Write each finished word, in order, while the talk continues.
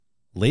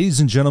Ladies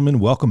and gentlemen,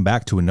 welcome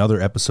back to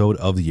another episode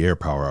of the Air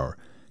Power Hour.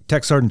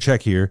 Tech Sergeant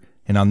Check here,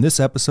 and on this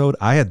episode,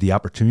 I had the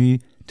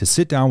opportunity to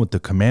sit down with the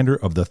commander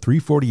of the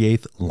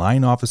 348th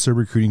Line Officer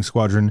Recruiting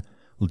Squadron,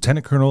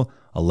 Lt Colonel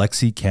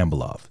Alexei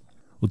Kambalov.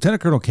 Lt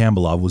Colonel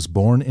Kambalov was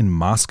born in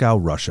Moscow,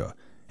 Russia,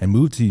 and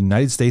moved to the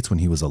United States when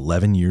he was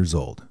 11 years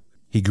old.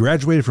 He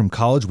graduated from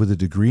college with a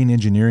degree in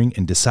engineering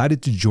and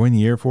decided to join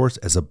the Air Force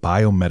as a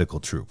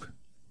biomedical troop.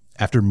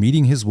 After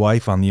meeting his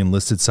wife on the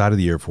enlisted side of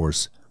the Air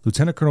Force,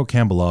 Lt Colonel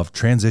Kambalov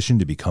transitioned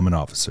to become an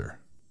officer.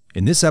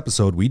 In this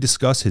episode, we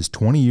discuss his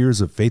 20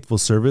 years of faithful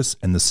service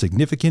and the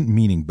significant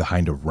meaning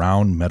behind a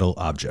round metal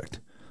object.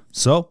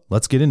 So,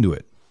 let's get into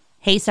it.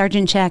 Hey,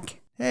 Sergeant Check.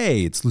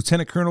 Hey, it's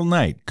Lt Colonel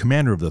Knight,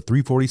 commander of the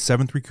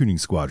 347th Recruiting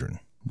Squadron.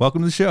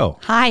 Welcome to the show.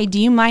 Hi, do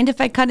you mind if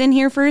I cut in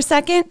here for a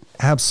second?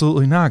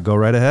 Absolutely not. Go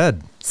right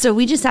ahead. So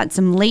we just had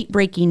some late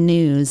breaking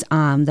news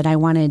that I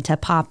wanted to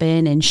pop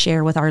in and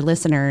share with our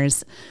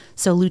listeners.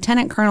 So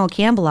Lt Colonel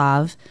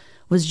Kambalov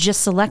was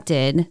just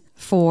selected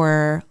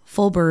for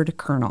Full Bird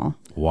Colonel.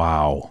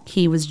 Wow.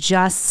 He was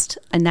just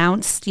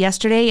announced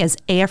yesterday as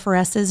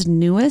AFRS's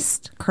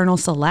newest Colonel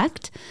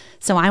Select.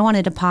 So I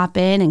wanted to pop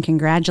in and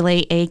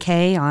congratulate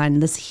AK on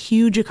this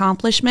huge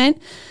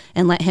accomplishment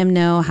and let him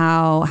know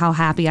how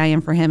happy I am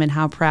for him and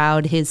how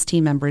proud his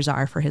team members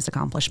are for his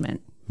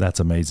accomplishment. That's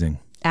amazing.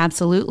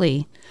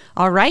 Absolutely.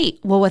 All right.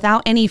 Well,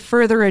 without any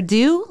further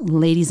ado,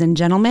 ladies and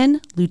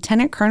gentlemen,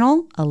 Lt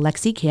Colonel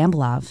Alexei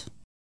Kambalov.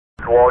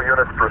 To all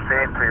units,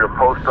 proceed to your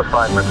post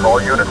assignments.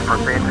 All units,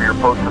 proceed to your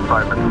post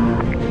assignments.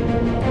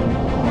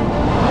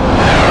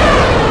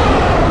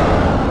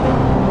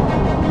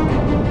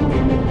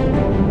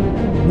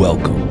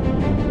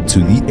 Welcome to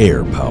the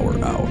Air Power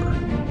Hour.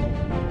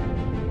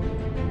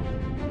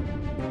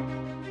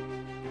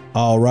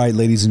 All right,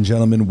 ladies and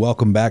gentlemen,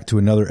 welcome back to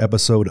another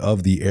episode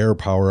of the Air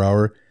Power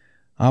Hour.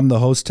 I'm the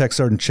host, Tech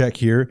Sergeant Check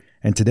here,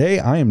 and today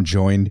I am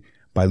joined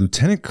by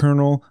Lt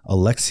Colonel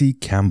Alexei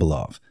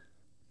Kambalov.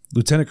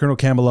 Lt Colonel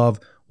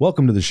Kambalov,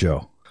 welcome to the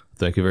show.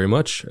 Thank you very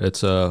much.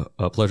 It's a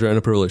pleasure and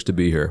a privilege to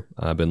be here.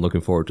 I've been looking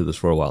forward to this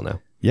for a while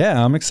now.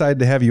 Yeah, I'm excited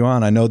to have you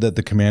on. I know that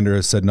the commander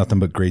has said nothing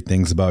but great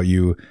things about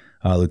you,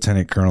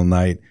 Lt Colonel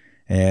Knight,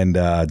 and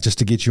just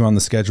to get you on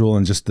the schedule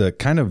and just the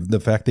kind of the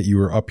fact that you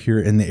were up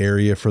here in the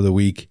area for the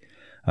week,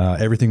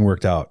 everything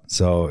worked out.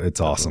 So it's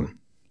awesome.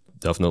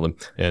 Definitely.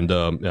 And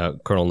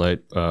Colonel Knight,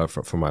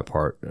 for my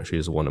part, she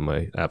is one of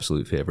my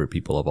absolute favorite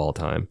people of all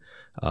time.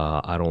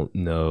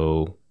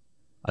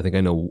 I think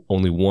I know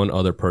only one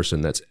other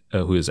person that's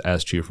who is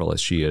as cheerful as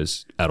she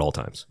is at all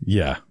times.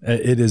 Yeah,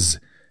 it is.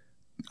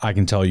 I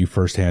can tell you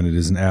firsthand, it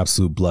is an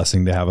absolute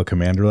blessing to have a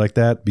commander like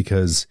that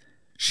because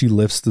she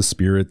lifts the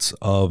spirits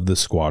of the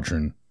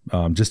squadron,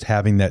 just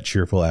having that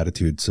cheerful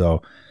attitude.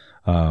 So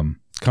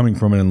coming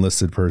from an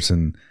enlisted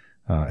person,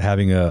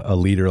 having a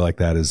leader like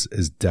that is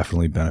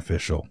definitely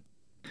beneficial.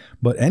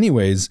 But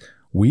anyways,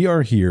 we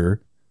are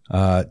here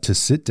to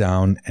sit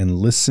down and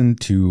listen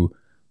to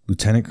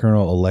Lt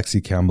Colonel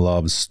Alexei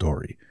Kambalov's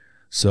story.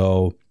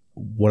 So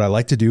what I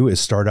like to do is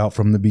start out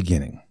from the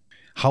beginning.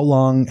 How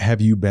long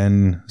have you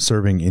been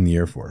serving in the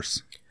Air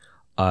Force?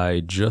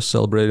 I just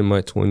celebrated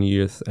my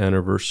 20th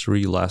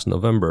anniversary last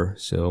November,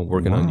 so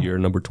working on year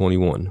number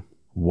 21.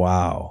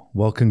 Wow.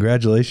 Well,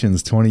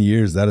 congratulations, 20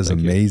 years. That is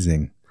Thank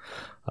amazing.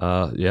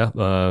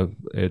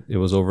 It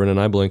was over in an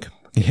eye blink.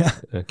 Yeah.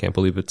 I can't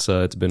believe it's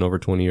been over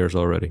 20 years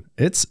already.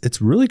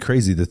 It's really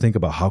crazy to think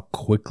about how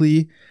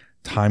quickly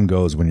time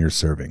goes when you're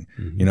serving.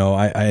 Mm-hmm. You know,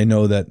 I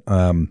know that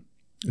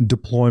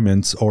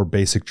deployments or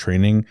basic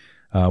training,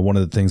 one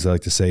of the things I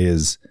like to say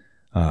is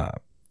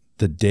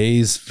the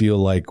days feel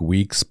like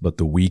weeks, but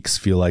the weeks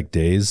feel like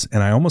days.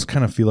 And I almost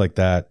kind of feel like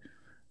that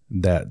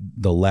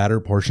the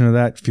latter portion of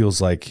that feels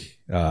like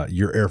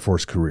your Air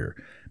Force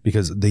career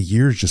because the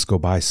years just go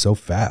by so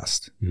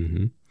fast.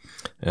 Mm-hmm.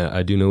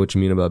 I do know what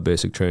you mean about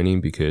basic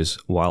training because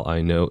while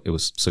I know it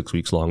was 6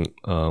 weeks long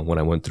when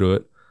I went through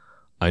it,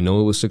 I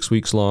know it was 6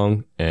 weeks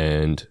long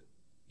and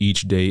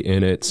each day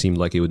in it seemed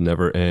like it would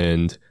never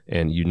end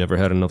and you never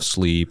had enough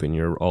sleep and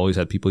you always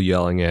had people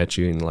yelling at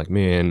you and like,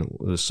 man,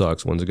 this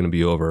sucks. When's it going to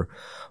be over?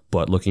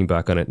 But looking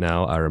back on it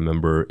now, I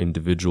remember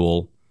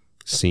individual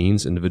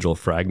scenes, individual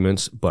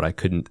fragments, but I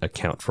couldn't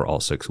account for all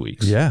 6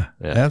 weeks. Yeah,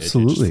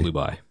 absolutely. It just flew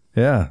by.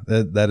 Yeah,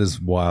 that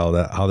is wild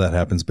how that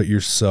happens. But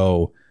you're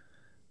so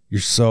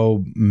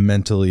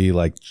mentally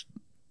like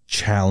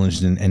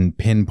challenged and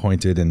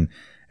pinpointed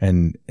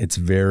and it's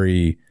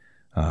very,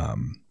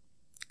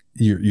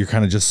 you're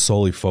kind of just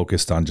solely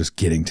focused on just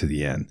getting to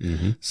the end.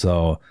 Mm-hmm.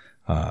 So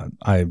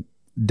I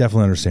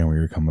definitely understand where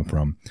you're coming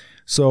from.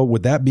 So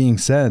with that being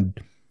said,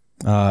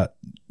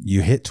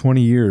 you hit 20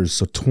 years.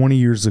 So 20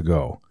 years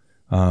ago,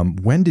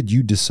 when did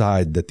you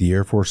decide that the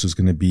Air Force was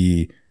going to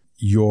be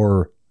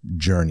your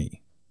journey?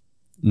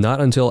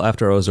 Not until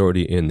after I was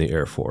already in the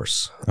Air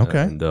Force.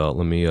 Okay. And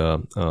let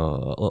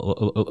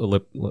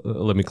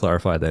me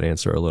clarify that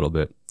answer a little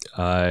bit.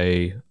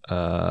 I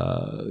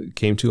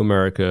came to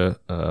America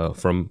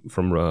from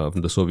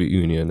the Soviet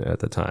Union at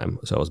the time.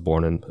 So I was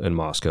born in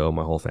Moscow.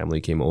 My whole family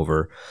came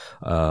over.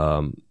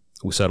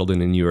 we settled in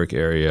the New York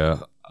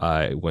area.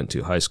 I went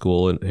to high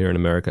school here in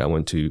America. I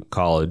went to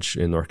college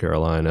in North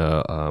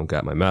Carolina,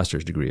 got my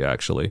master's degree,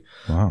 actually.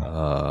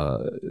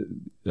 Wow.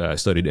 I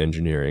studied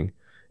engineering,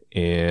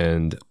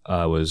 and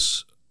I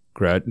was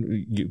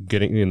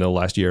getting in the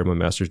last year of my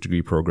master's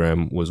degree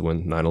program was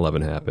when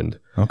 9/11 happened.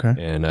 Okay.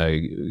 And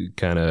I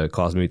kind of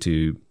caused me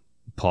to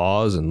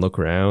pause and look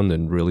around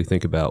and really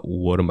think about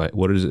what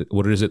is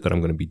it that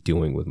I'm going to be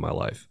doing with my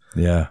life.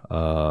 Yeah.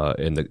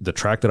 And the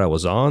track that I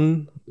was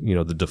on,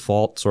 the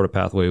default sort of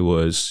pathway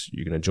was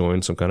you're going to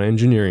join some kind of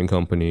engineering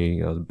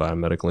company,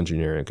 biomedical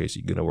engineering. In case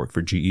you're going to work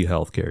for GE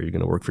Healthcare, you're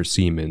going to work for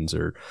Siemens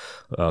or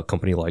a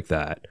company like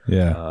that.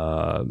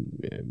 Yeah.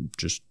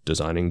 Just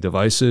designing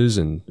devices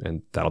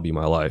and that'll be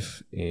my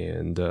life.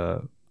 And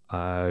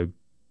I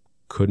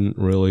couldn't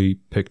really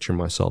picture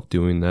myself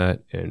doing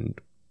that and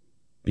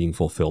being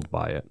fulfilled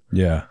by it.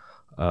 Yeah.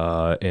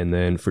 And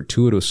then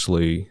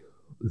fortuitously,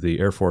 the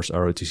Air Force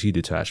ROTC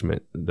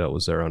detachment that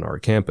was there on our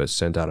campus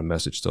sent out a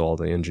message to all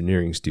the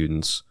engineering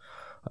students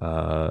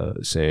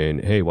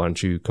saying, hey, why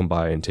don't you come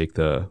by and take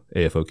the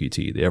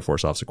AFOQT, the Air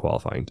Force Officer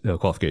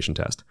Qualification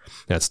Test.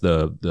 That's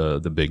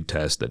the big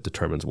test that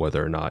determines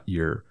whether or not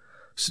you're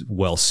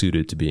well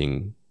suited to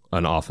being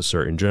an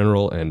officer in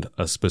general and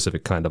a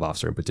specific kind of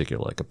officer in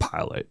particular, like a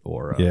pilot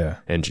or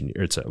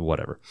engineer, it's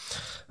whatever.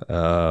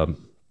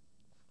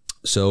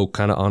 So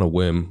kind of on a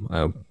whim,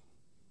 I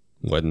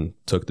went and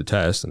took the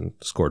test and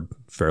scored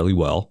fairly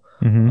well.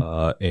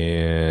 Mm-hmm.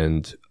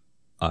 And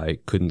I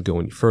couldn't go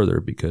any further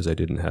because I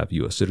didn't have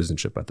U.S.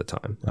 citizenship at the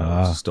time.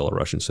 I was still a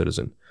Russian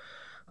citizen.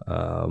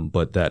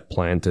 But that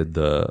planted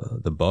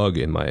the bug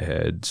in my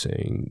head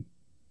saying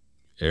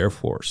Air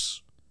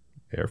Force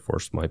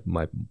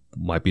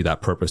might be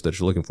that purpose that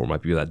you're looking for,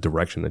 might be that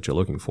direction that you're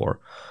looking for.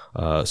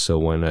 So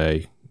when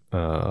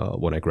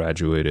I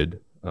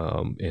graduated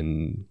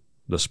in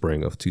the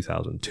spring of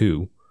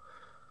 2002,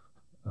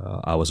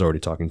 I was already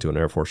talking to an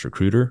Air Force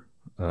recruiter,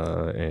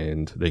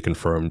 and they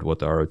confirmed what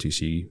the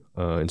ROTC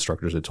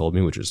instructors had told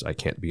me, which is I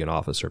can't be an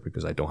officer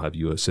because I don't have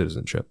U.S.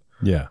 citizenship.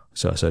 Yeah.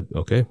 So I said,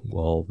 okay,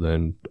 well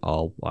then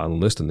I'll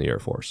enlist in the Air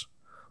Force.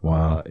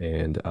 Wow.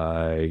 And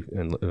I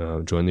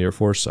joined the Air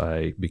Force.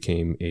 I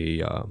became a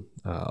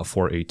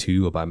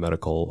 4A2, a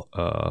biomedical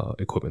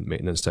equipment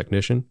maintenance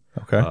technician.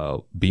 Okay.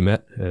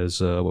 BMET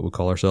is what we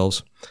call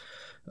ourselves.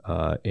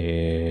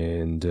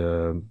 And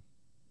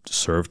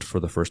served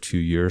for the first few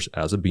years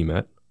as a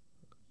BMET.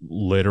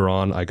 Later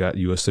on, I got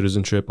U.S.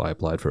 citizenship. I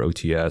applied for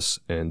OTS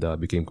and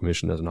became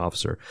commissioned as an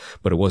officer.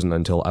 But it wasn't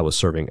until I was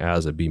serving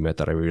as a BMET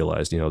that I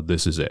realized,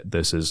 this is it.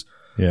 This is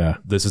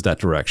that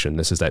direction.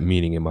 This is that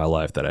meaning in my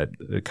life that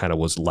it kind of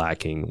was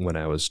lacking when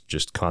I was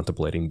just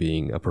contemplating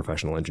being a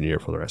professional engineer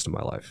for the rest of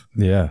my life.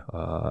 Yeah.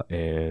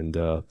 And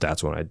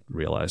that's when I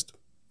realized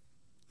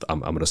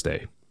I'm going to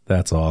stay.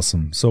 That's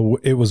awesome. So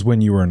it was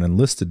when you were an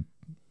enlisted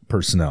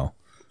personnel.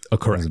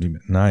 Correct.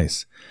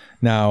 Nice.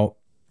 Now,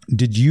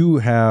 did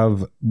you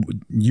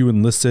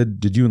enlist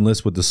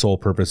with the sole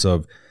purpose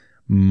of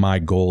my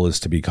goal is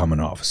to become an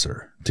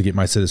officer, to get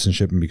my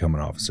citizenship and become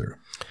an officer?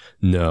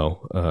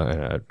 No.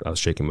 And I was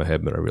shaking my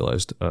head, but I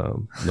realized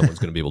no one's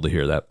going to be able to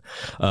hear that.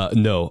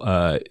 No.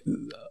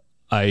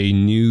 I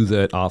knew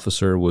that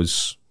officer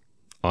was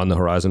on the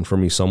horizon for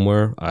me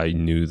somewhere. I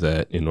knew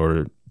that in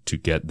order to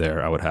get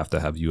there, I would have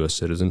to have U.S.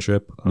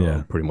 citizenship.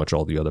 Pretty much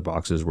all the other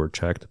boxes were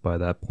checked by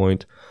that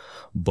point.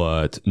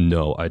 But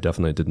no, I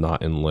definitely did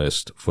not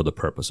enlist for the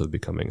purpose of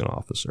becoming an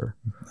officer.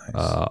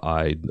 Nice.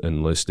 I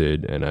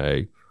enlisted and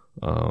I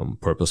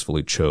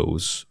purposefully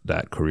chose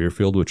that career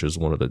field, which is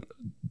one of the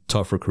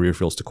tougher career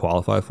fields to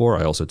qualify for.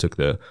 I also took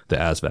the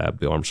ASVAB,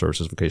 the Armed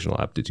Services Vocational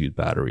Aptitude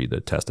Battery,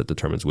 the test that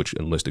determines which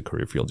enlisted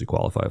career fields you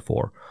qualify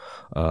for.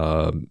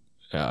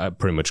 I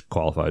pretty much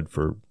qualified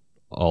for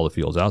all the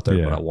fields out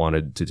there, but I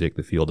wanted to take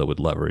the field that would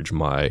leverage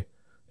my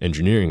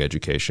engineering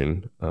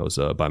education. I was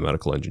a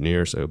biomedical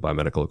engineer, so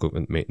biomedical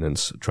equipment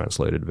maintenance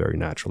translated very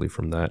naturally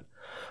from that.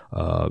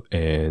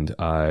 And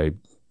I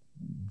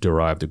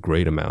derived a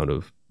great amount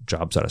of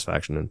job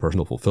satisfaction and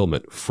personal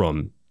fulfillment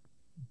from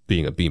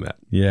being a BMET.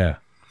 Yeah,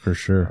 for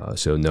sure.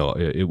 So no,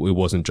 it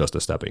wasn't just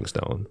a stepping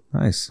stone.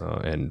 Nice.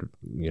 And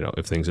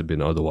if things had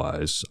been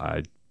otherwise,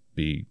 I'd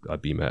be a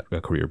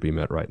career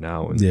BMET right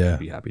now, and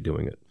be happy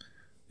doing it.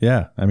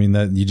 Yeah, I mean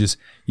that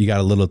you got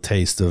a little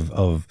taste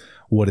of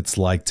what it's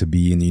like to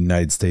be in the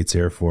United States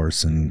Air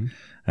Force, and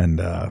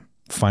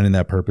finding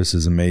that purpose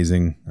is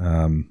amazing.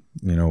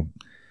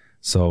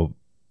 So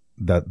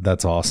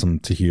that's awesome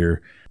to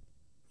hear.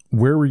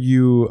 Where were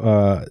you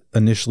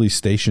initially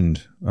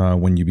stationed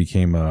when you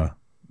became a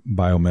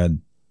biomed?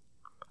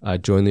 I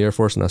joined the Air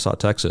Force in Nassau,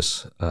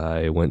 Texas.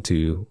 I went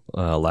to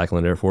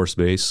Lackland Air Force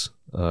Base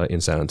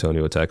in San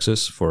Antonio,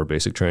 Texas for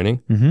basic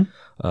training. Mm-hmm.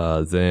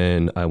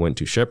 Then I went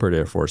to Shepherd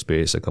Air Force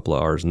Base a couple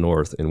of hours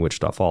north in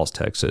Wichita Falls,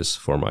 Texas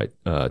for my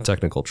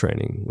technical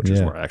training, which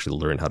is where I actually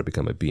learned how to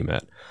become a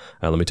BMET.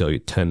 And let me tell you,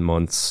 10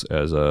 months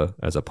as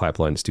a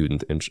pipeline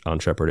student on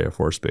Shepherd Air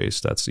Force Base,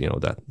 that's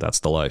that's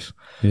the life.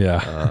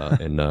 Yeah.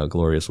 In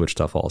glorious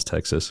Wichita Falls,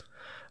 Texas.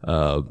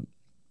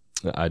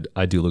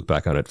 I do look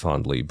back on it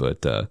fondly,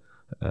 but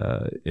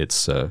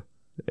it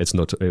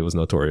was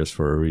notorious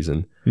for a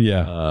reason.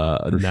 Yeah.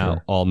 Now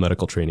sure. all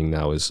medical training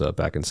now is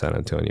back in San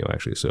Antonio,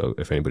 actually. So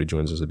if anybody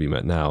joins as a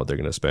BMET now, they're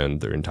going to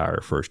spend their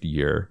entire first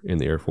year in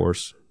the Air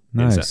Force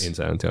Nice. in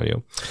San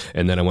Antonio.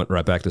 And then I went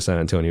right back to San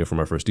Antonio for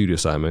my first duty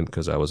assignment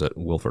because I was at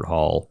Wilford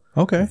Hall.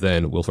 Okay.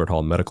 Then Wilford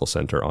Hall Medical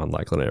Center on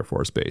Lackland Air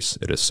Force Base.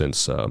 It is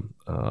since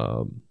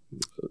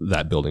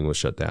that building was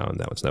shut down.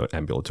 Now it's now an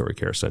ambulatory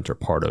care center,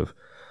 part of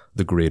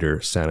the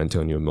greater San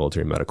Antonio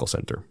Military Medical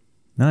Center.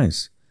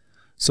 Nice.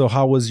 So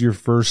how was your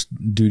first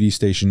duty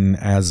station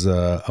as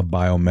a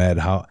biomed?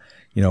 How,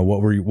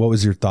 what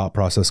was your thought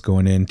process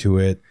going into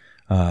it?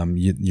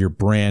 You're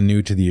brand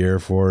new to the Air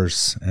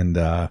Force, and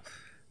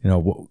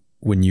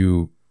when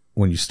you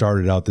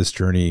started out this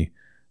journey,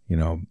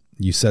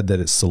 you said that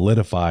it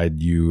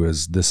solidified you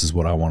as this is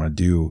what I want to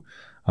do.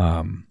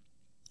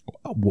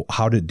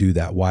 How did it do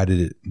that? Why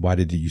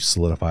did you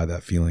solidify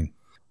that feeling?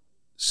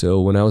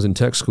 So when I was in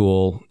tech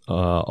school,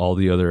 all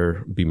the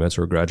other BMETs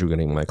were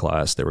graduating my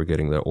class. They were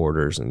getting their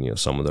orders, and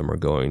some of them are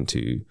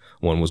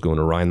one was going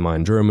to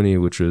Rhein-Main, Germany,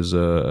 which is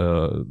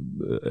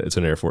it's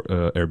an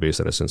air base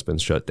that has since been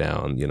shut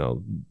down.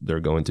 They're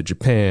going to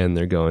Japan.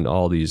 They're going to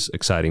all these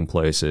exciting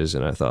places,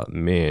 and I thought,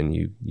 man,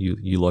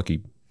 you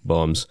lucky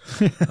bums.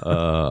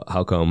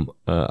 How come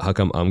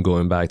I'm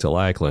going back to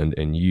Lackland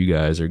and you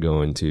guys are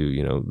going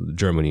to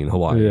Germany and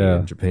Hawaii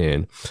and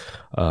Japan?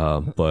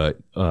 But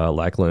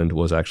Lackland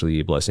was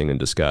actually a blessing in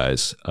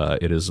disguise.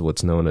 It is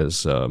what's known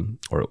as,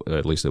 or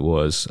at least it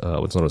was,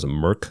 what's known as a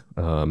MERC,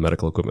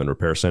 Medical Equipment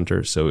Repair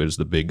Center. So it is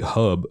the big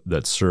hub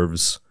that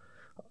serves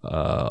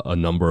a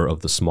number of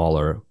the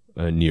smaller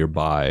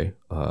nearby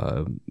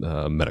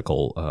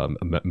medical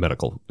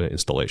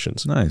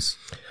installations. Nice.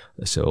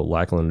 So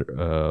Lackland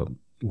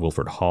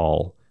Wilford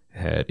Hall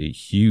had a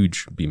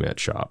huge BMET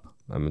shop.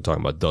 I'm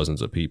talking about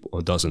dozens of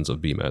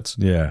BMETs.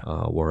 Yeah.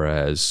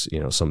 Whereas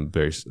some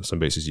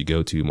bases you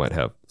go to might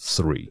have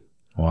 3.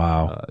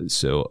 Wow.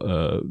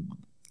 So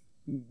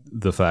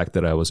the fact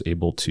that I was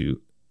able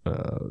to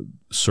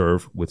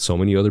serve with so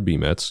many other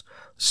BMETs,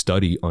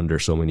 study under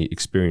so many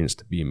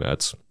experienced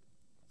BMETs,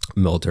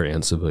 military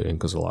and civilian,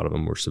 because a lot of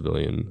them were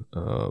civilian,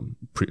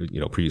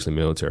 previously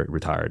military,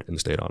 retired, and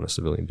stayed on as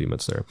civilian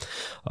BMETs there.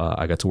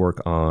 I got to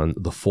work on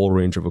the full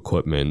range of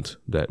equipment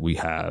that we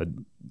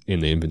had in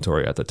the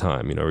inventory at the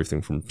time.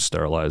 Everything from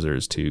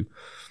sterilizers to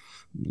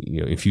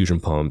infusion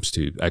pumps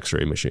to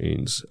X-ray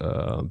machines,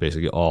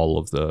 basically all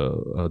of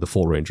the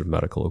full range of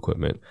medical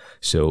equipment.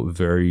 So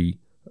very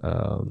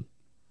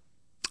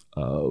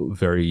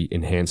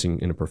enhancing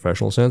in a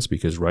professional sense,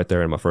 because right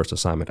there in my first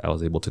assignment, I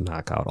was able to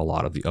knock out a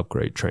lot of the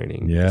upgrade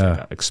training. Yeah. I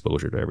got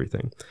exposure to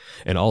everything.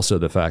 And also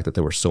the fact that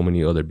there were so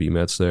many other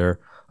BMETs there,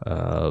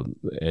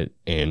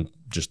 and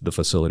just the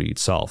facility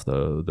itself,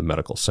 the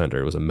medical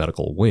center, it was a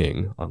medical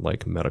wing,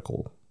 unlike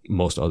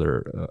most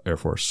other Air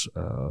Force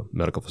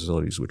medical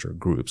facilities, which are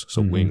groups.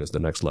 So wing is the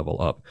next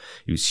level up.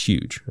 It was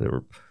huge. There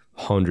were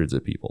hundreds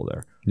of people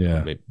there.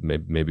 Yeah.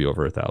 Maybe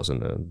over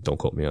 1,000. Don't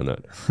quote me on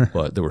that.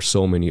 But there were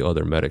so many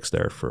other medics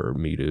there for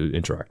me to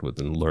interact with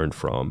and learn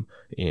from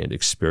and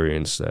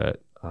experience that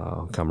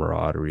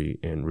camaraderie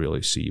and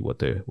really see what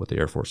the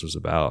Air Force was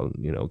about.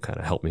 Kind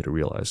of helped me to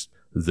realize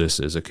this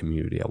is a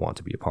community I want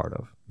to be a part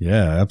of.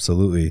 Yeah,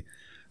 absolutely.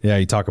 Yeah,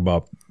 you talk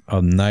about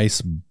a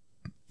nice,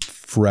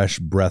 fresh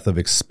breath of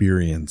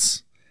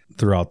experience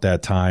throughout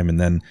that time, and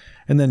then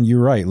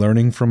you're right,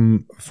 learning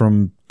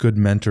from good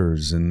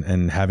mentors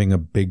and having a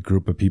big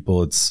group of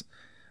people. It's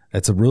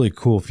a really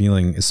cool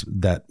feeling. Is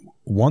that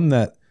one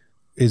that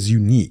is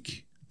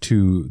unique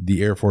to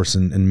the Air Force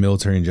and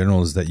military in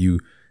general, is that you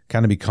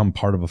kind of become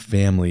part of a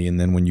family. And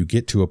then when you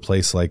get to a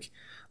place like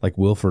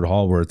Wilford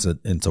Hall, where it's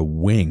a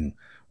wing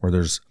where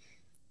there's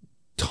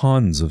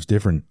tons of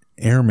different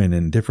airmen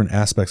and different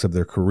aspects of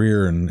their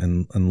career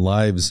and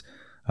lives,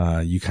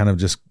 you kind of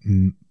just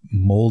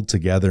mold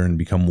together and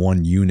become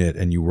one unit,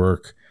 and you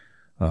work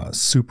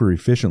super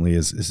efficiently.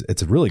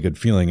 It's a really good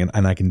feeling.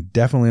 And I can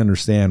definitely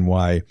understand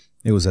why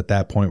it was at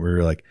that point where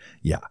you're like,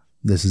 yeah,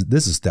 this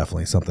is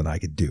definitely something I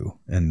could do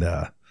and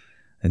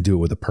do it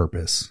with a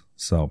purpose.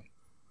 So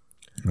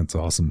that's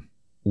awesome.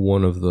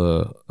 One of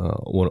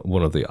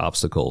the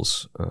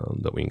obstacles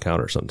that we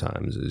encounter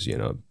sometimes is,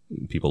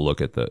 people look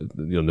at the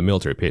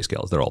military pay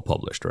scales. They're all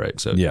published, right?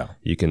 So yeah,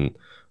 you can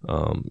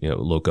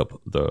look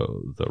up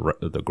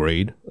the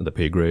grade, the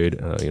pay grade,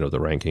 the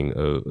ranking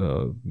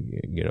of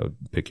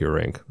pick your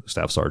rank,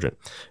 staff sergeant,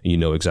 and you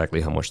know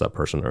exactly how much that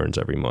person earns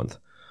every month.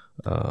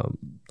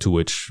 To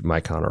which my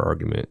counter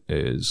argument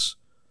is,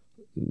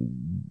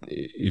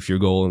 if your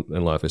goal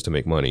in life is to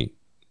make money,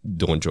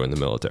 don't join the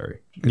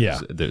military. Yeah,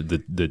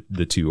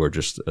 the two are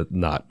just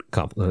not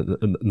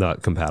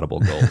compatible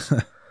goals.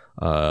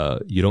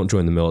 You don't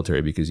join the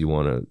military because you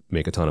want to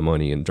make a ton of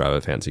money and drive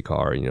a fancy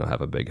car and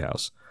have a big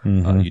house.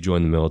 You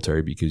join the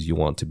military because you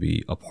want to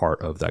be a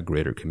part of that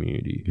greater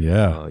community.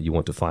 Yeah, you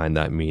want to find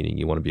that meaning.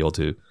 You want to be able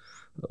to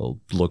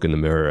look in the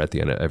mirror at the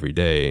end of every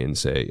day and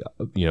say,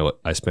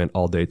 I spent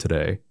all day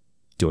today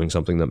doing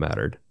something that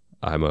mattered.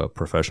 I'm a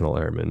professional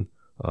airman.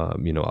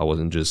 I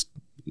wasn't just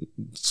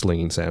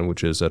slinging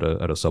sandwiches at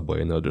a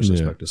Subway. No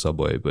disrespect to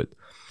Subway, but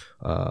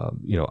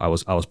I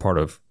was part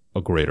of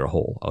a greater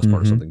whole. I was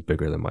part of something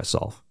bigger than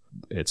myself.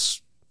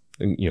 It's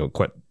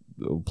quite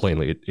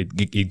plainly,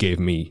 it gave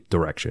me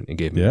direction. It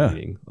gave me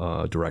meaning,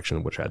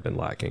 direction which had been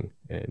lacking.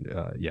 And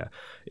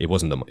it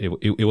wasn't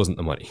it wasn't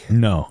the money.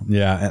 No,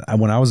 yeah. And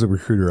when I was a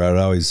recruiter, I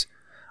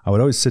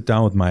would always sit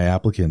down with my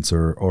applicants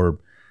or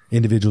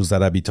individuals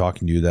that I'd be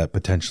talking to that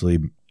potentially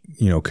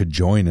could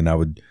join, and I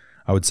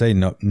would say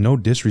no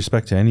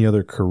disrespect to any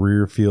other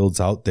career fields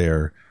out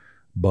there,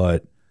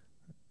 but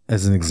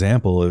as an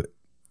example,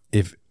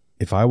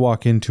 if I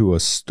walk into a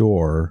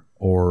store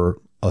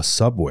or a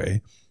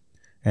Subway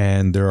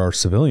and there are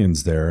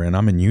civilians there and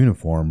I'm in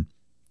uniform,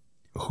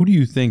 who do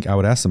you think, I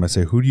would ask them, I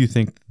say, who do you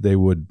think they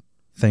would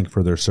thank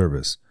for their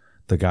service?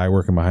 The guy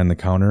working behind the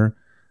counter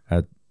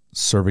at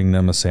serving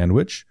them a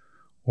sandwich,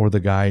 or the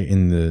guy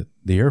in the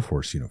Air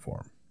Force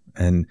uniform?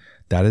 And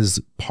that is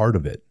part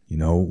of it.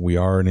 We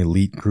are an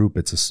elite group.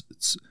 It's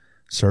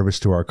service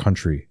to our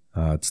country.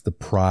 It's the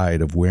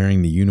pride of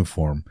wearing the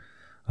uniform.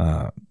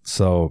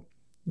 So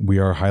we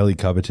are highly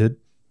coveted,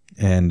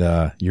 and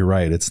you're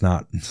right. It's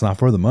not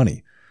for the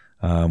money.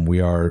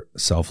 We are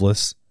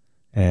selfless,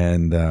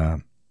 and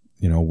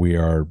we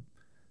are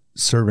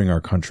serving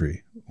our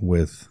country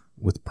with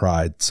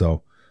pride.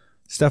 So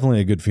it's definitely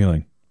a good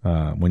feeling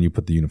when you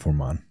put the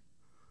uniform on.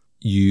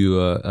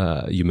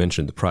 You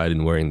mentioned the pride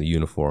in wearing the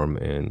uniform,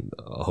 and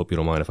I hope you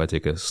don't mind if I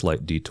take a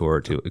slight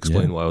detour to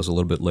explain why I was a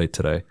little bit late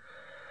today.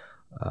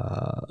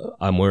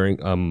 I'm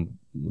wearing,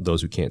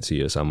 those who can't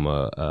see us, I'm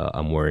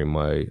wearing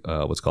my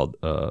what's called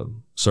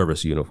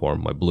service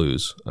uniform, my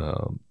blues,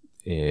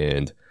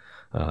 and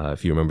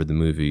if you remember the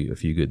movie A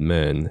Few Good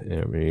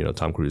Men,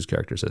 Tom Cruise's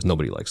character says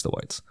nobody likes the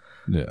whites.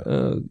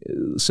 Yeah.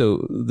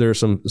 So there are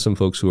some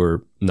folks who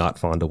are not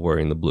fond of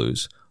wearing the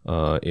blues.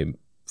 It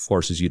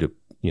forces you to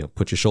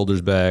put your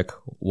shoulders back,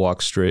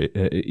 walk straight,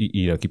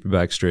 keep your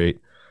back straight.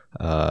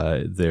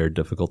 They're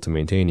difficult to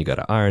maintain. You got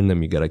to iron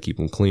them. You got to keep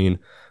them clean.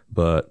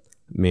 But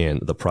man,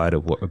 the pride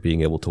of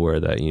being able to wear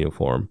that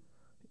uniform.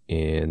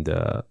 And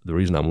the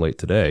reason I'm late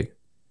today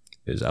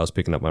is I was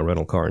picking up my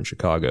rental car in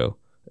Chicago,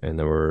 and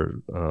there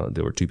were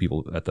two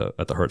people at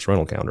the Hertz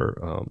rental counter,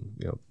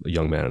 a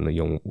young man and a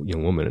young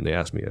woman, and they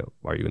asked me,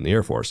 "Are you in the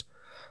Air Force?"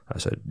 I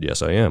said,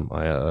 "Yes, I am.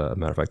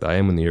 Matter of fact, I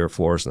am in the Air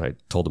Force." And I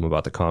told them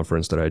about the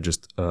conference that I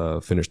just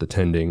finished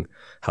attending,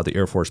 how the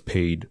Air Force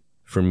paid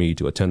for me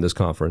to attend this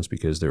conference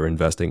because they're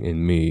investing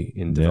in me,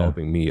 in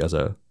developing me as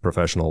a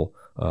professional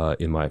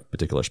in my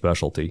particular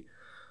specialty.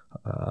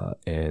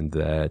 And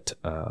that,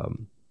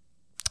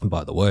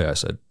 by the way, I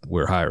said,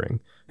 we're hiring.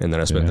 And then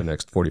I spent the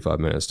next 45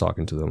 minutes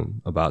talking to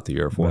them about the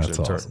Air Force. That's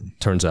awesome.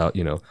 Turns out,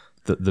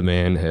 the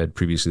man had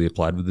previously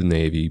applied with the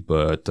Navy,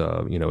 but,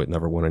 it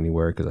never went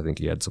anywhere because I think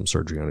he had some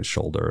surgery on his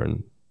shoulder.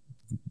 And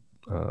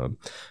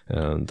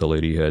the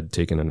lady had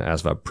taken an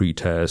ASVAB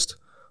pre-test,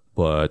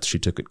 but she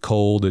took it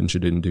cold and she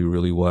didn't do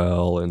really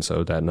well. And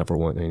so that never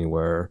went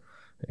anywhere.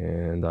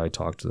 And I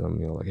talked to them,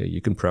 hey,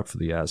 you can prep for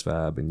the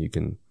ASVAB and you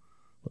can,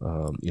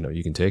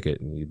 you can take it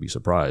and you'd be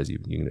surprised.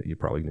 You're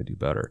probably going to do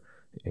better.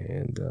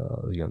 And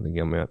the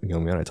young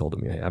man, I told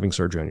him, hey, having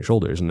surgery on your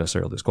shoulder isn't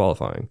necessarily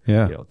disqualifying.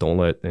 Yeah. Don't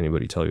let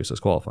anybody tell you it's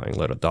disqualifying.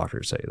 Let a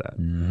doctor say that.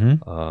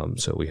 Mm-hmm.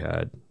 So we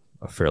had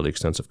a fairly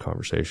extensive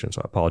conversation.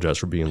 So I apologize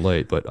for being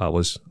late, but I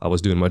was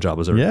doing my job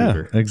as a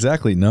recruiter. Yeah,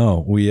 exactly.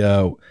 No, we,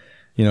 here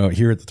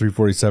at the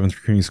 347th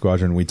Recruiting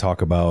Squadron, we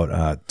talk about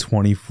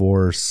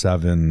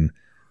 24/7,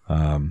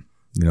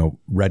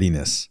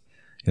 readiness.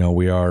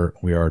 We are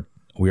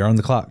on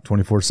the clock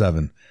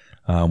 24/7.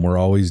 We're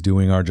always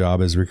doing our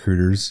job as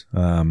recruiters,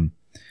 and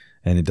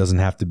it doesn't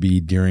have to be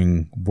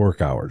during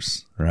work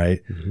hours,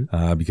 right?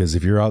 Mm-hmm. Because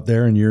if you're out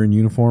there and you're in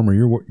uniform or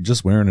you're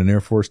just wearing an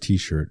Air Force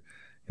T-shirt,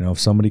 if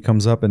somebody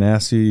comes up and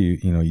asks you,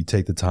 you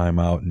take the time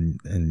out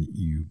and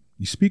you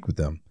speak with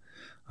them,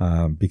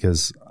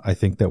 because I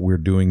think that we're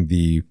doing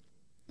the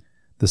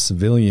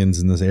civilians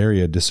in this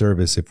area a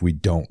disservice if we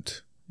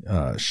don't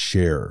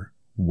share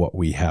what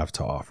we have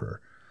to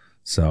offer.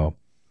 So.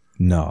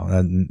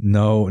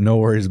 No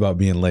worries about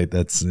being late.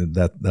 That's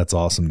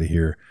awesome to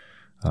hear.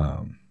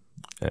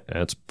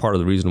 That's part of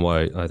the reason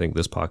why I think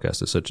this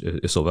podcast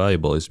is so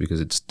valuable, is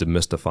because it's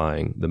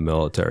demystifying the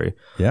military.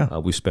 Yeah,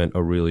 we spent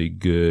a really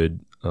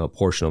good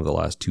portion of the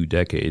last 2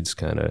 decades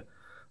kind of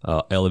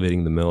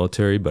elevating the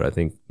military, but I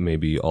think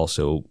maybe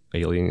also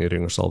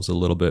alienating ourselves a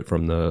little bit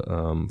from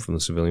the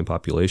civilian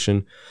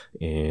population,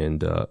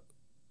 and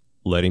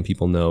letting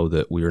people know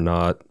that we're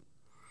not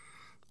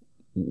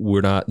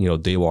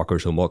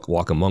daywalkers who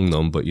walk among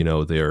them, but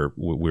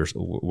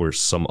we're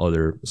some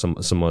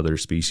other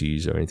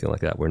species or anything like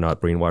that. We're not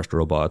brainwashed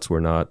robots. We're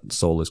not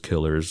soulless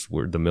killers.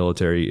 The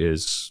military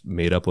is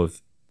made up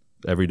of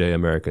everyday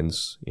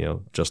Americans,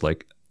 just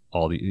like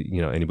all the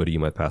anybody you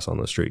might pass on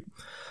the street.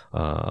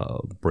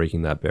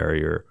 Breaking that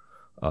barrier,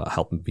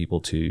 helping people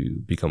to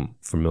become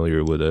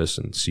familiar with us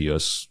and see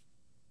us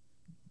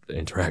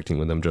interacting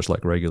with them just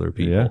like regular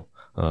people.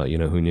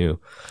 Who knew?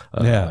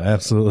 Yeah,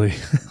 absolutely.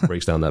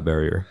 Breaks down that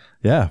barrier.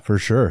 Yeah, for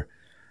sure.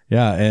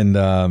 Yeah.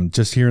 And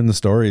just hearing the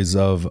stories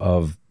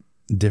of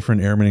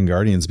different airmen and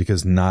guardians,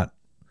 because not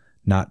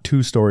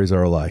two stories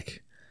are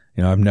alike.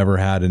 I've never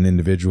had an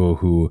individual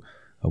who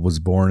was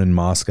born in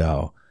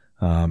Moscow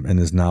and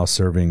is now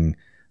serving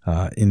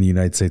in the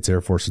United States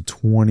Air Force with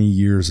 20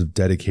 years of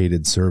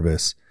dedicated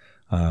service.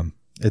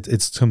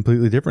 It's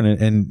completely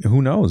different. And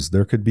who knows,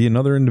 there could be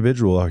another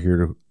individual out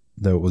here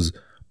that was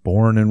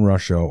born in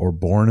Russia or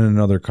born in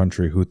another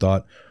country who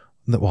thought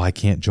that, well, I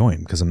can't join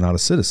because I'm not a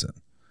citizen.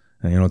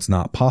 And, it's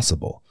not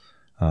possible.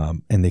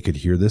 And they could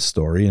hear this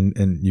story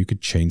and you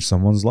could change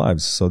someone's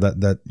lives. So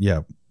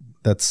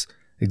that's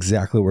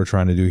exactly what we're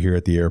trying to do here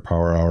at the Air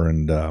Power Hour.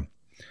 And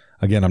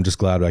again, I'm just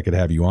glad I could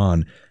have you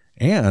on.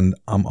 And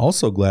I'm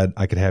also glad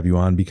I could have you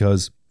on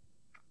because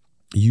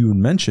you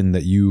mentioned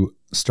that you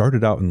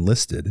started out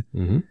enlisted,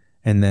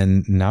 and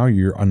then now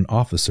you're an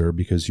officer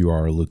because you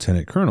are a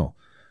lieutenant colonel.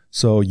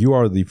 So you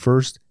are the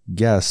first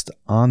guest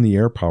on the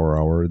Air Power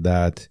Hour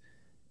that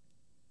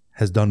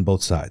has done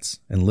both sides,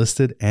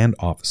 enlisted and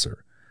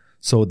officer.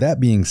 So that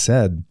being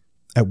said,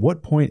 at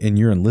what point in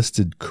your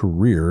enlisted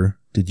career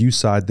did you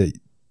decide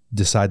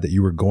that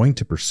you were going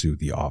to pursue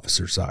the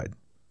officer side?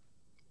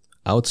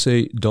 I would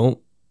say don't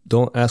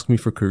ask me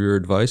for career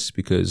advice,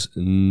 because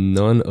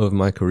none of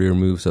my career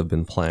moves have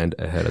been planned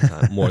ahead of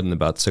time, more than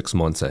about 6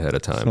 months ahead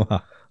of time.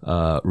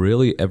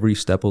 Really, every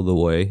step of the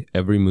way,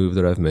 every move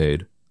that I've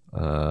made,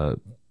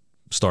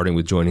 starting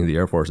with joining the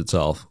Air Force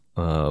itself,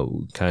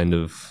 kind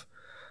of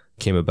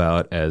came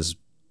about as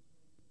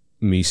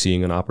me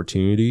seeing an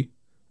opportunity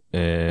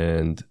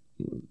and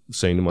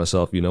saying to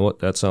myself, you know what,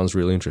 that sounds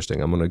really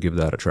interesting. I'm going to give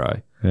that a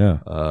try. Yeah.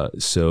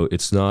 So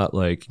it's not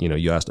like,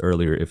 you asked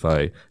earlier if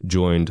I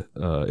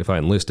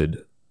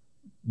enlisted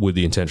with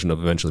the intention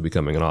of eventually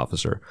becoming an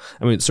officer.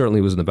 I mean, it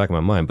certainly was in the back of my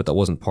mind, but that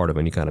wasn't part of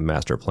any kind of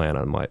master plan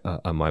on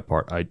my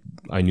part.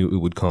 I knew it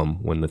would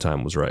come when the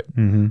time was right.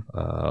 When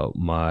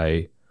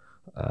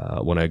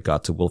I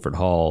got to Wilford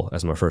Hall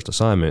as my first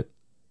assignment,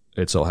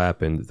 it so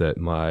happened that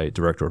my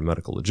director of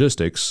medical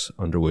logistics,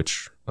 under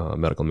which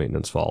medical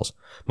maintenance falls,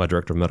 my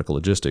director of medical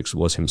logistics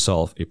was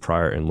himself a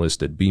prior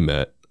enlisted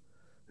BMET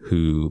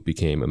who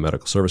became a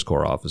medical service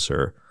corps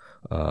officer.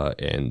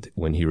 And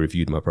when he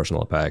reviewed my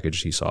personnel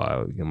package, he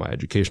saw my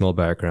educational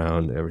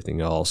background,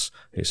 everything else.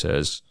 He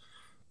says,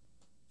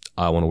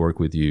 I want to work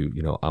with you.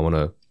 I want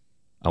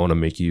to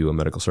make you a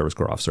medical service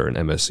corps officer, an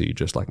MSc,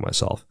 just like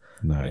myself.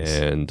 Nice.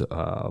 And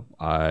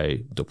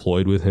I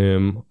deployed with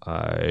him.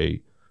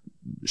 I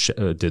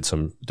did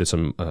some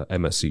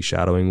MSc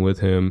shadowing with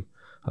him,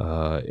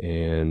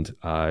 and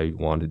I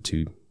wanted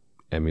to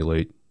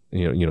emulate,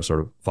 sort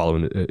of follow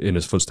in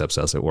his footsteps,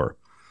 as it were.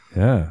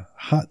 Yeah,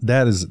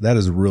 that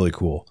is really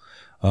cool.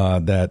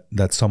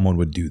 That someone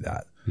would do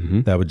that.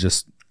 That would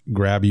just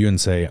grab you and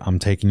say, "I'm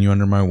taking you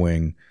under my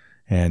wing,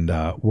 and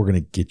we're going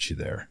to get you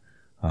there."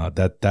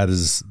 That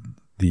is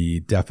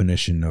the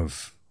definition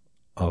of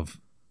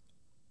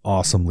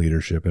awesome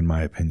leadership, in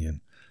my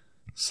opinion.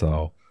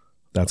 So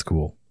that's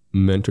cool.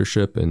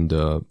 Mentorship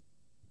and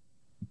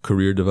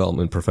career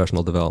development,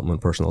 professional development,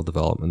 personal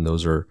development,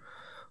 those are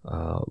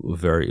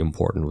very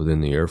important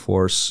within the Air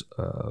Force.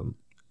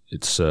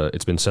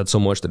 It's been said so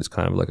much that it's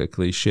kind of like a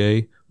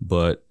cliche,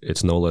 but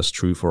it's no less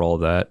true for all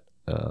that.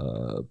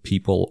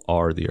 People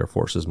are the Air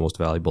Force's most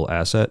valuable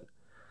asset.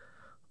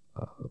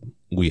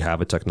 We have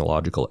a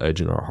technological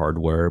edge in our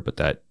hardware, but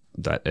that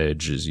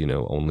edge is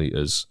only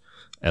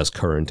as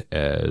current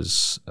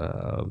as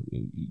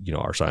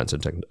our science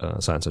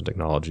and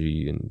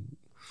technology, and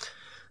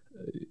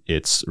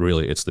it's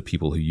the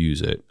people who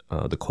use it,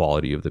 the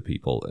quality of the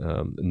people,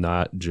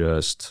 not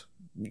just.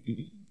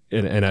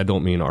 And I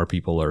don't mean our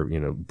people are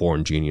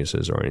born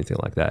geniuses or anything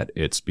like that.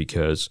 It's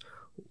because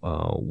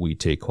we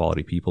take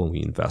quality people and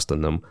we invest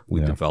in them,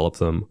 we develop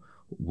them,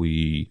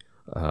 we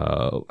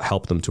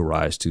help them to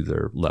rise to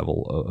their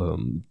level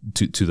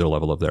to their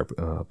level of their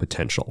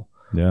potential.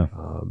 Yeah,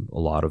 a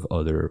lot of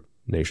other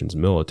nations'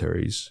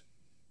 militaries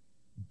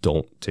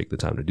don't take the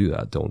time to do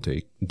that.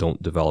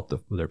 Don't develop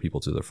their people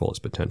to their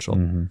fullest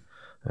potential.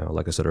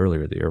 Like I said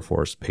earlier, the Air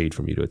Force paid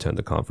for me to attend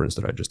the conference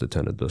that I just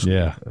attended this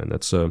week, and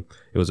that's it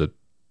was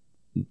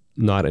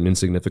not an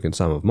insignificant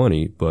sum of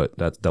money, but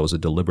that was a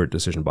deliberate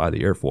decision by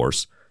the Air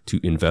Force to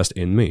invest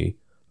in me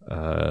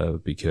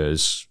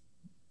because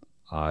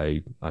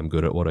I'm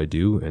good at what I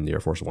do, and the Air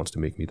Force wants to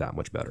make me that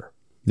much better.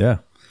 Yeah,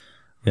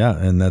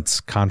 and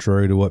that's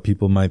contrary to what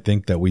people might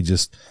think, that we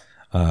just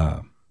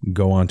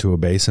go onto a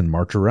base and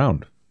march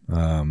around.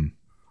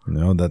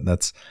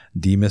 That's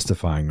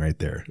demystifying right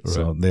there. Right.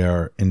 So they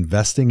are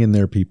investing in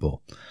their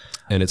people.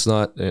 And it's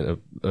not,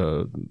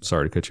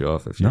 sorry to cut you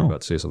off if you're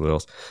about to say something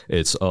else.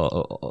 It's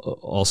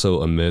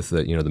also a myth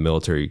that, the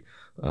military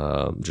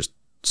just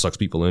sucks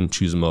people in,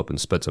 chews them up, and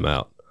spits them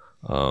out.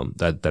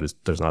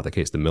 That's not the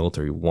case. The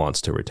military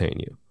wants to retain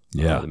you.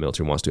 Yeah. The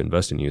military wants to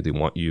invest in you. They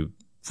want you.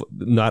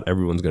 Not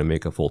everyone's going to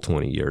make a full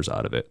 20 years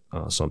out of it.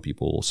 Some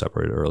people will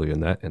separate early in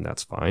that, and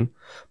that's fine.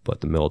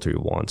 But the military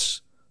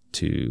wants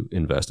to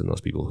invest in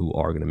those people who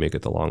are going to make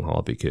it the long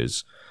haul,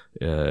 because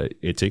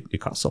it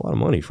costs a lot of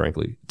money,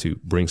 frankly, to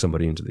bring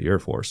somebody into the Air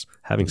Force.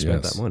 Having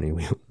spent that money,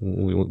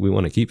 we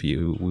want to keep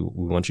you.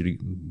 We want you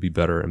to be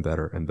better and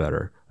better and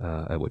better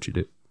at what you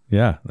do.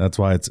 Yeah, that's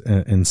why it's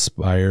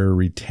inspire,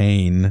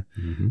 retain.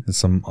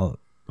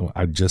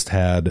 I just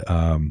had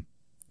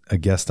a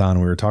guest on.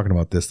 We were talking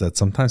about this, that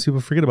sometimes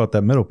people forget about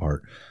that middle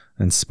part: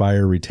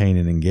 inspire, retain,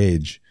 and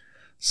engage.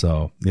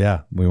 So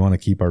yeah, we want to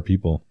keep our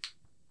people.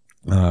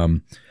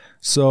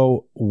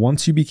 So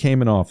once you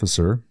became an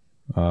officer,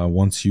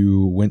 once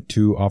you went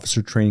to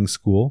officer training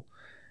school,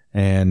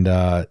 and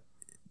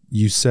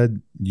you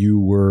said you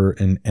were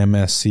an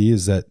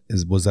MSc,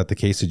 was that the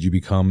case? Did you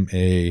become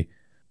a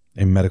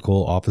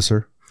medical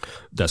officer?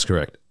 That's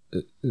correct.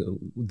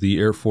 The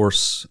Air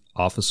Force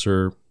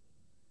officer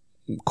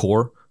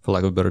corps, for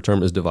lack of a better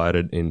term, is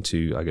divided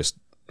into, I guess,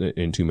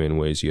 in two main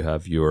ways. You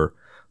have your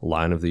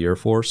line of the Air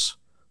Force,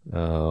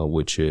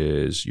 which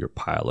is your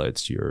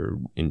pilots, your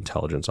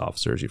intelligence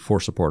officers, your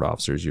force support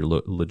officers, your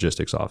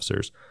logistics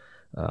officers,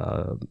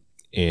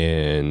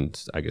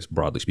 and I guess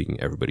broadly speaking,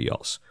 everybody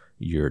else,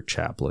 your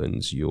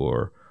chaplains,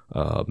 your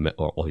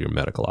all your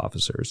medical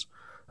officers.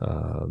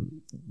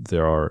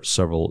 There are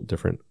several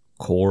different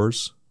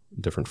corps,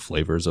 different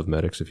flavors of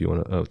medics, if you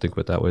want to think of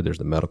it that way. There's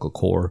the medical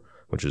corps,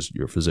 which is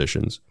your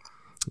physicians,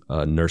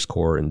 nurse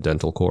corps and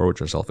dental corps,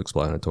 which are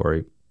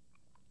self-explanatory.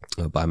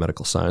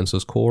 Biomedical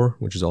sciences corps,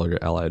 which is all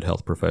your allied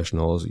health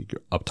professionals,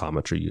 your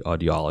optometry,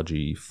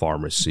 audiology,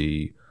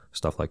 pharmacy,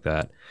 stuff like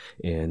that,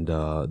 and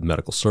the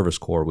medical service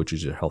corps, which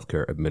is your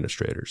healthcare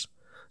administrators.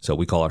 So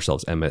we call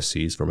ourselves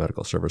MSCs for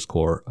medical service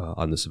corps.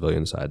 On the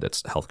civilian side,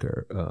 that's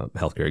healthcare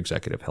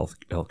executive,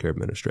 healthcare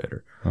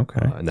administrator.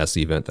 Okay, and that's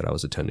the event that I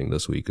was attending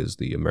this week, is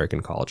the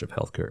American College of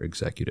Healthcare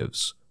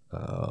Executives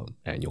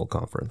annual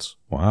conference.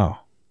 Wow,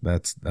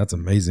 that's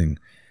amazing.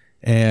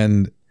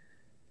 And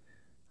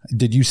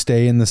did you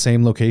stay in the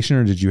same location,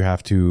 or did you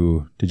have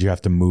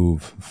to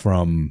move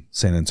from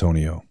San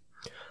Antonio?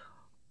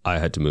 I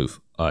had to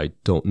move. I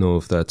don't know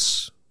if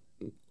that's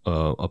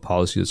a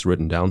policy that's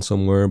written down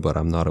somewhere, but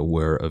I'm not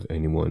aware of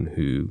anyone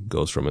who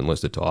goes from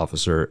enlisted to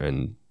officer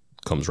and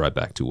comes right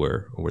back to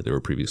where they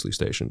were previously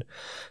stationed.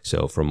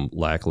 So from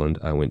Lackland,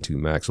 I went to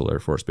Maxwell Air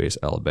Force Base,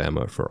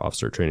 Alabama for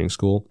officer training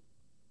school.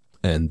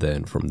 And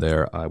then from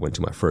there, I went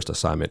to my first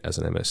assignment as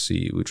an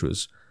MSc, which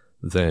was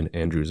then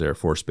Andrews Air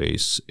Force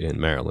Base in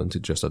Maryland,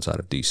 just outside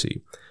of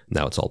DC.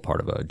 Now it's all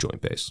part of a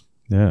joint base.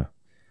 Yeah.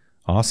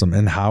 Awesome.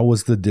 And how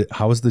was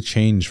the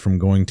change from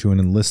going to an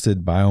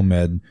enlisted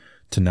biomed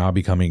to now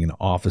becoming an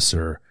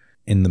officer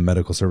in the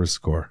Medical Services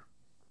Corps?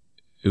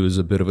 It was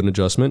a bit of an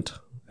adjustment.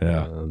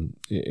 Yeah.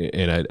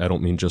 And I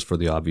don't mean just for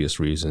the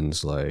obvious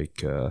reasons, like,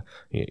 the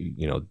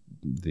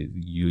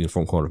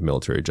Uniform Code of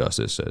Military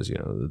Justice says,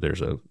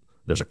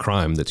 there's a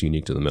crime that's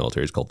unique to the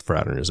military. It's called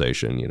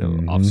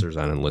fraternization. Officers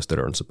and enlisted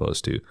aren't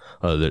supposed to.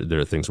 There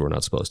are things we're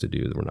not supposed to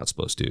do. We're not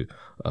supposed to,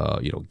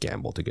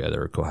 gamble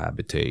together,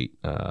 cohabitate,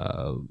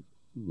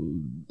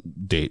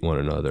 date one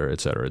another,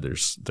 et cetera.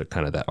 There's the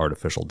kind of that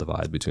artificial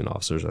divide between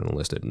officers and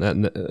enlisted,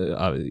 and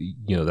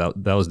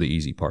that was the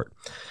easy part.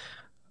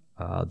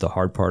 The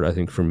hard part, I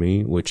think, for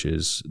me, which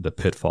is the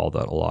pitfall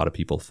that a lot of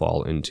people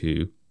fall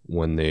into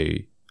when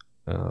they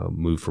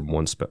move from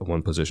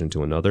one position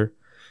to another,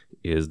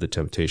 is the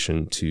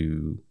temptation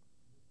to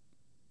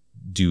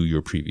do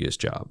your previous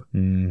job.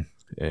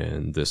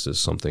 And this is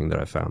something that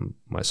I found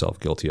myself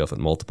guilty of at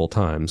multiple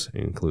times,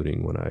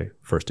 including when I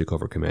first took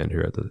over command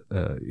here at the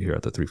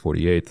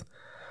 348th.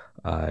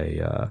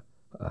 I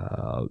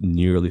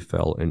nearly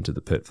fell into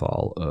the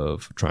pitfall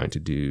of trying to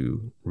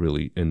do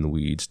really in the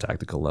weeds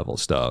tactical level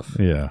stuff.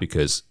 Yeah.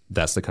 Because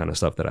that's the kind of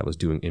stuff that I was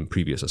doing in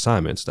previous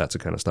assignments. That's the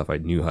kind of stuff I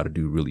knew how to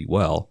do really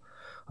well.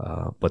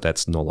 But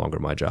that's no longer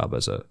my job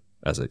as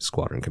a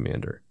squadron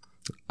commander.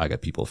 I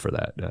got people for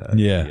that.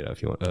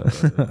 If you want,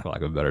 for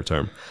lack of a better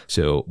term.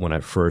 So when I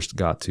first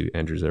got to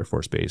Andrews Air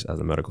Force Base as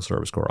a Medical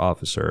Service Corps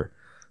officer,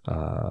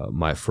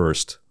 my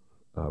first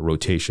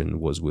rotation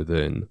was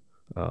within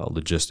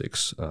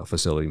logistics,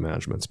 facility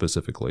management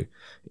specifically.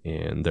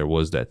 And there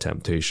was that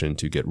temptation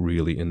to get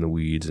really in the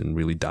weeds and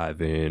really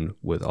dive in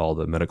with all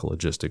the medical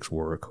logistics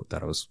work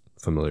that I was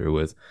familiar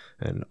with,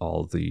 and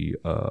all the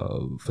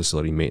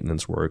facility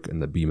maintenance work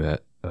and the BMET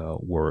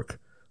work,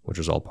 which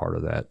is all part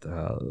of that,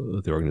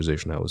 the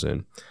organization I was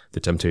in. The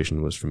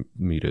temptation was for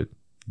me to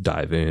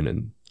dive in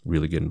and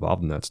really get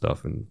involved in that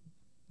stuff, and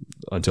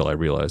until I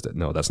realized that,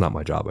 no, that's not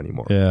my job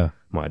anymore. Yeah.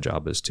 My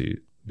job is to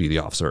be the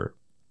officer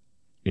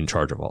in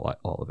charge of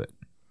all of it.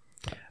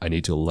 I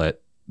need to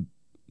let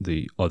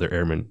the other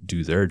airmen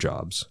do their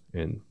jobs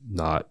and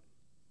not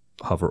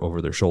hover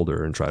over their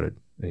shoulder and try to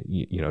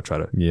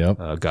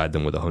guide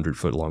them with a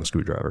 100-foot long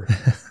screwdriver.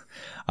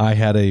 I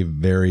had a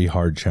very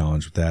hard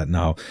challenge with that.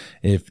 Now,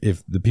 if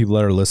the people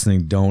that are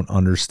listening don't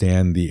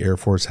understand, the Air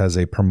Force has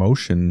a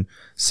promotion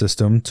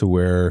system to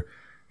where,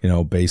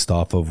 based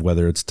off of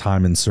whether it's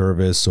time in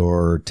service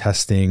or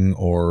testing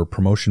or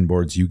promotion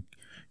boards, you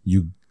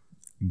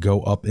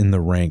go up in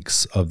the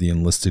ranks of the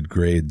enlisted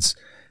grades.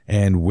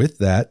 And with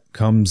that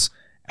comes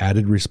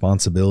added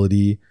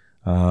responsibility,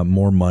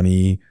 more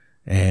money,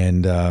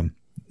 and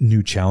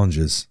new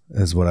challenges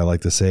is what I like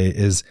to say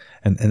is,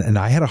 and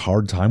I had a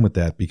hard time with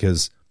that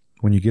because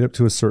when you get up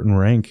to a certain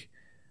rank,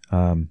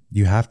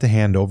 you have to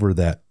hand over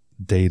that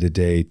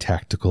day-to-day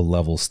tactical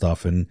level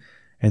stuff. And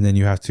then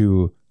you have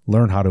to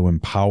learn how to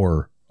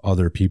empower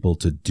other people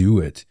to do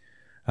it.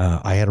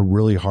 I had a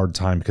really hard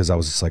time because I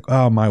was just like,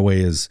 oh, my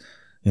way is,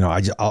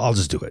 I'll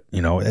just do it,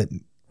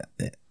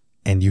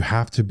 and you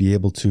have to be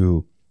able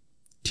to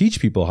teach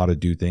people how to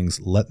do things,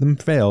 let them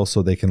fail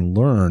so they can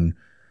learn,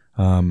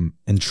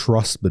 and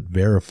trust, but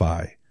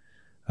verify.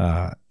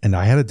 And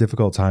I had a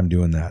difficult time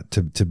doing that,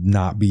 to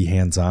not be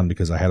hands-on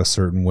because I had a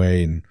certain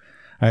way. And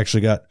I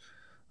actually got,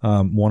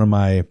 one of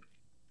my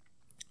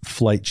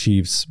flight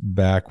chiefs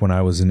back when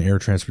I was in air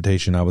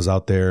transportation. I was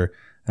out there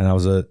and I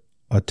was a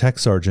tech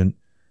sergeant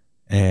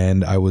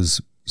and I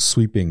was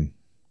sweeping.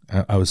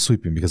 I was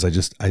sweeping because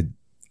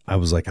I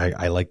was like,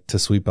 I like to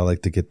sweep. I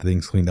like to get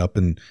things cleaned up.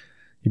 And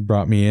he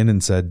brought me in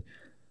and said,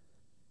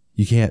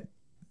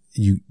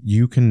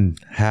 you can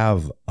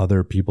have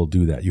other people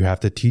do that. You have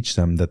to teach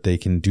them that they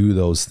can do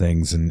those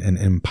things and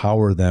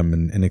empower them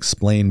and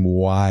explain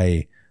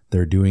why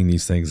they're doing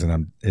these things.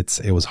 And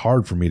it was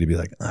hard for me to be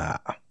like,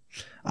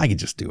 I can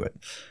just do it,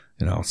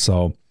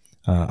 so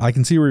I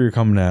can see where you're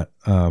coming at,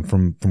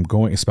 from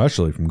going,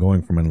 especially from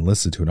going from an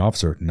enlisted to an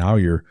officer. Now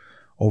you're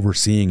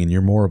overseeing and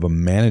you're more of a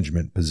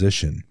management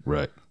position.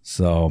 Right.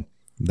 So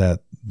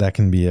that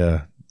can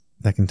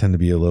tend to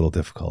be a little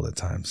difficult at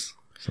times.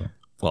 So.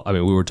 Well, I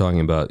mean, we were talking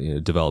about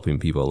developing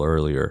people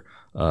earlier.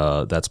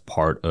 That's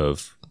part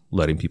of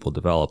letting people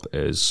develop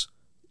is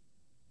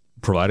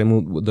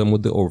providing them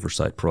with the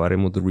oversight, providing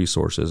them with the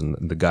resources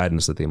and the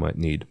guidance that they might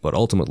need, but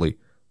ultimately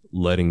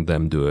letting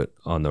them do it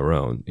on their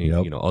own.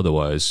 Yep.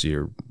 Otherwise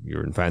you're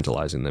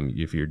infantilizing them.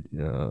 If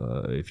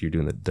you're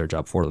doing their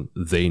job for them,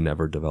 they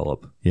never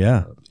develop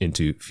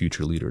into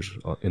future leaders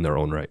in their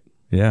own right.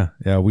 Yeah.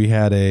 We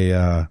had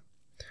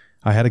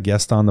I had a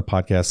guest on the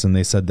podcast and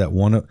they said that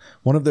one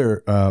of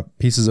their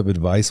pieces of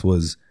advice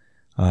was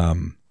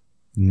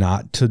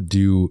not to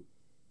do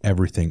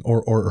everything,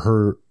 or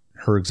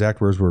her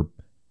exact words were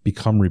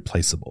become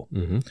replaceable.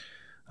 Mm-hmm.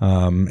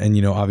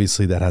 And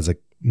obviously that has a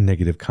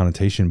negative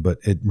connotation, but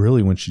it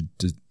really, when she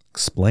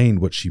explained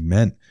what she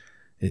meant,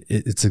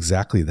 it's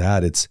exactly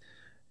that.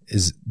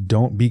 Is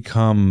don't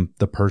become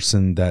the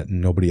person that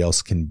nobody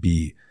else can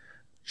be.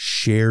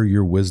 Share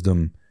your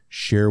wisdom,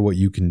 share what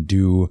you can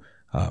do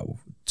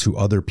to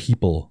other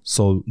people.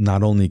 So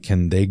not only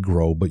can they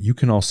grow, but you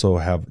can also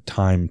have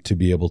time to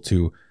be able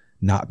to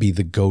not be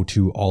the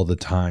go-to all the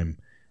time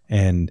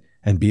and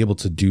be able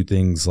to do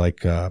things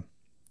like,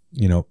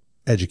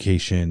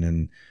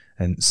 education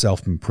and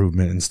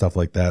self-improvement and stuff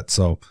like that.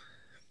 So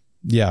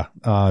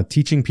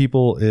teaching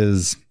people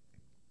is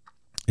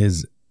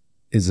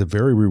a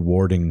very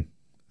rewarding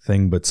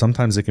thing, but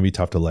sometimes it can be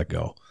tough to let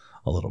go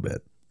a little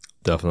bit.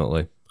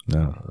 Definitely.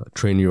 Yeah.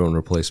 Train your own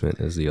replacement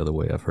is the other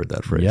way I've heard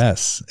that phrase.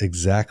 Yes,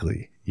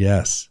 exactly.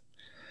 Yes.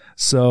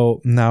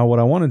 So now what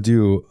I want to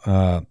do,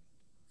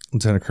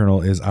 Lieutenant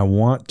Colonel, is I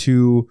want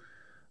to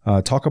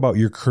talk about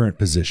your current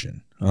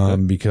position,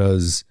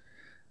 because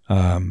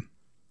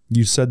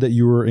you said that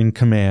you were in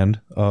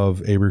command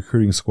of a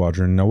recruiting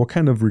squadron. Now, what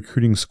kind of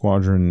recruiting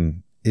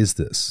squadron is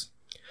this?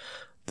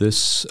 The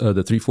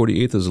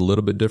 348th is a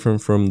little bit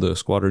different from the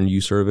squadron you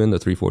serve in, the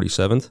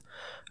 347th.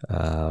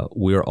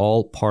 We are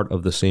all part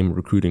of the same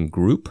recruiting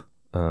group.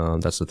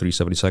 That's the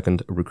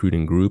 372nd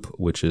recruiting group,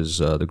 which is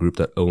the group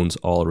that owns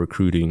all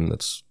recruiting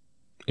that's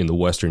in the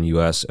Western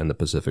U.S. and the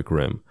Pacific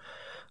Rim.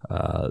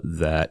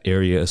 That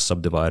area is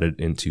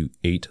subdivided into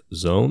 8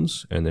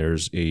 zones, and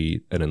there's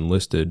an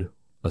enlisted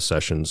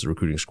accessions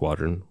recruiting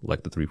squadron,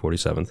 like the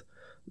 347th,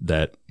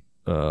 that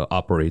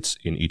operates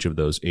in each of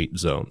those 8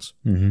 zones.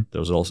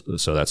 Mm-hmm.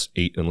 So that's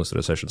 8 enlisted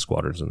accession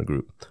squadrons in the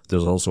group.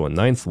 There's also a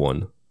 9th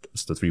one.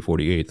 It's the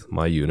 348th,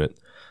 my unit,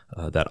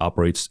 that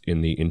operates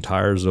in the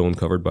entire zone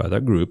covered by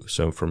that group.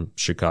 So from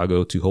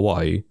Chicago to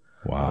Hawaii,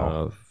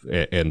 wow,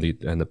 and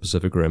the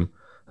Pacific Rim,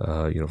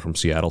 from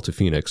Seattle to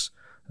Phoenix,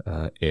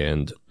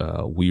 and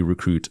we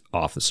recruit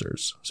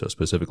officers. So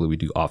specifically, we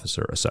do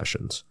officer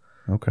accessions.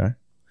 Okay.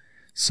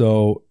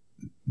 So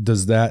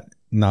does that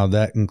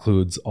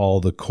includes all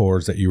the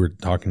corps that you were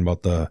talking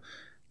about, the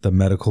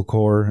medical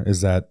corps? Is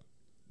that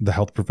the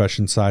health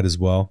profession side as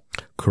well?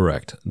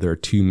 Correct. There are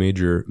 2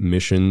 major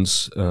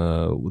missions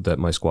that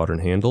my squadron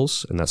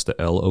handles, and that's the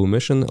LO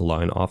mission,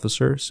 line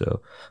officer.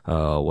 So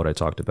what I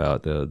talked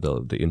about,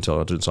 the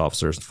intelligence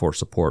officers, force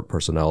support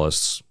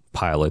personnelists,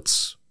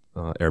 pilots,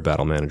 air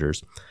battle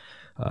managers,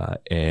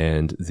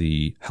 and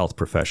the health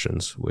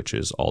professions, which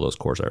is all those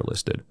corps that are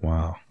listed.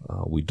 Wow.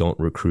 We don't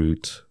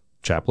recruit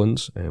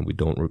chaplains, and we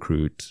don't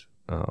recruit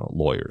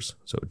lawyers.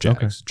 So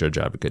JAGs, Judge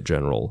Advocate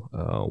General.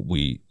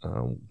 We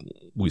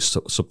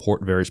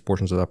support various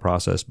portions of that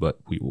process, but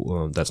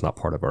that's not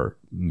part of our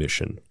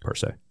mission per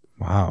se.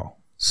 Wow.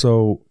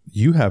 So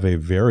you have a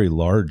very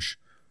large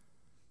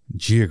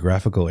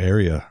geographical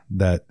area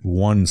that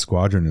one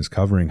squadron is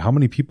covering. How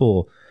many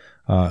people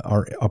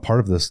are a part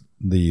of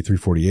the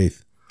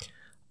 348th?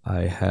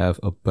 I have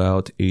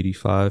about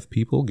 85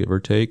 people, give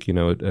or take.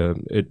 The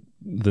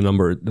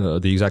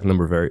exact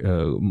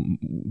number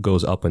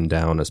goes up and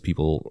down as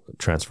people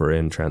transfer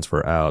in,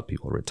 transfer out,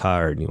 people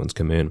retire, new ones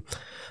come in.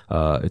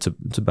 It's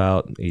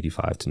about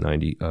 85 to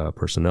 90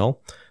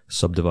 personnel,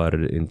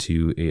 subdivided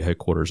into a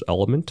headquarters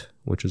element,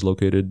 which is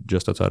located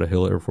just outside of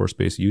Hill Air Force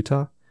Base,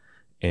 Utah,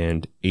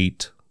 and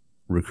 8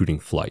 recruiting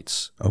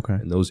flights. Okay.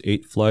 And those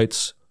 8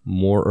 flights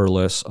more or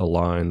less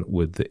align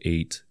with the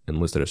 8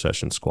 enlisted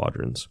accession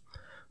squadrons.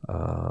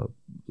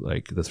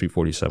 Like the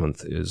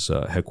 347th is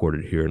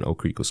headquartered here in Oak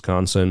Creek,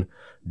 Wisconsin.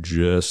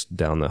 Just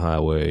down the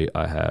highway,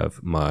 I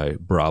have my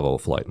Bravo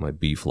flight, my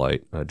B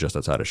flight, just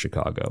outside of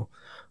Chicago.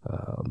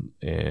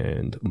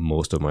 And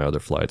most of my other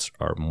flights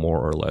are more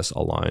or less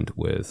aligned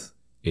with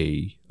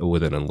an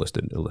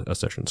enlisted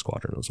accession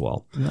squadron as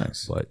well.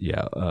 Nice. But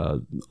yeah,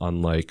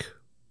 unlike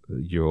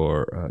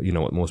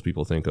what most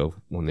people think of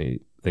when they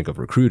think of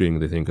recruiting,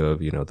 they think of,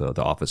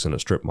 the office in a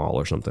strip mall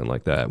or something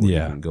like that, where you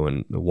can go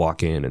and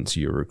walk in and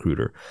see your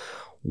recruiter.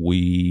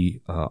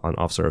 We, on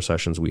officer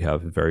sessions, we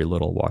have very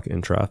little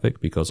walk-in traffic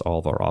because all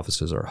of our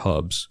offices are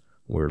hubs.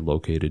 We're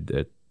located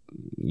at,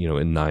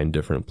 in 9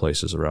 different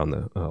places around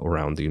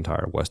the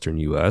entire Western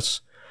U.S.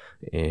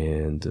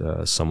 And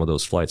some of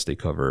those flights, they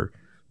cover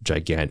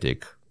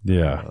gigantic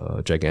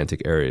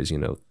areas,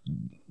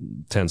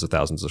 tens of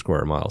thousands of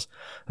square miles.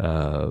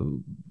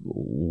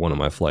 One of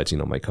my flights,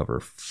 might cover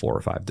 4 or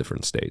 5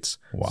 different states.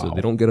 Wow. So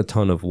they don't get a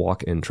ton of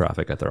walk-in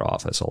traffic at their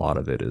office. A lot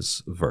of it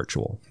is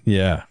virtual.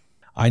 Yeah.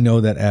 I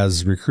know that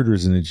as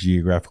recruiters in a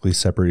geographically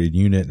separated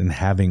unit and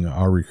having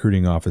our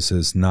recruiting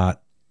offices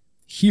not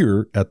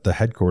here at the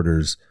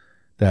headquarters,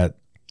 that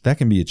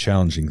can be a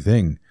challenging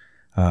thing.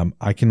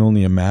 I can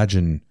only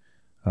imagine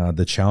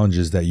the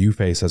challenges that you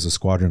face as a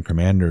squadron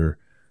commander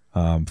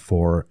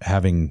for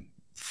having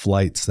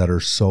flights that are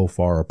so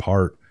far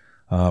apart.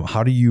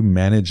 How do you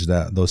manage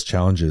those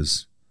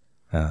challenges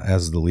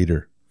as the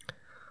leader?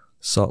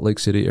 Salt Lake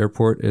City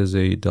Airport is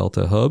a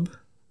Delta hub,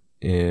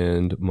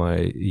 and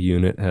my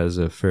unit has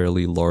a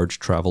fairly large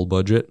travel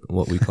budget,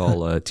 what we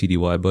call a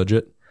TDY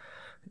budget.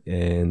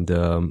 And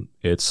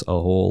it's a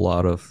whole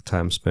lot of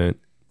time spent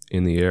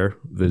in the air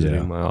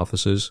visiting my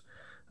offices.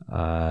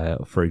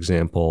 For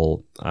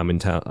example, I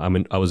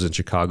was in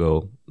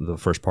Chicago the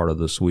first part of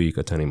this week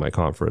attending my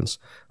conference.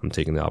 I'm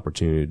taking the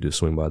opportunity to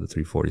swing by the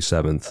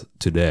 347th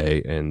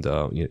today and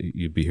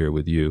you'd be here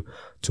with you.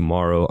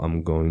 Tomorrow,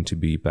 I'm going to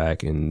be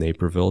back in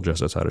Naperville,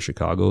 just outside of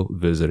Chicago,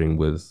 visiting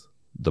with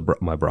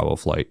my Bravo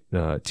flight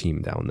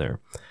team down there.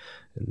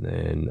 And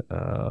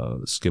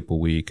then skip a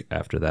week.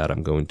 After that,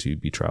 I'm going to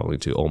be traveling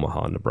to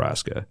Omaha,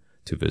 Nebraska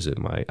to visit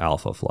my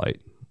Alpha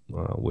flight,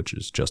 which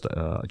is just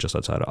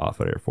outside of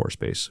Offutt Air Force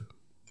Base.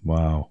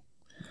 Wow.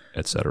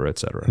 Et cetera, et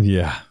cetera.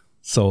 Yeah.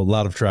 So a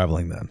lot of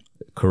traveling then.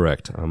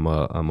 Correct. I'm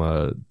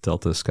a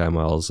Delta Sky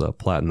Miles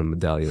Platinum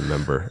Medallion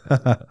member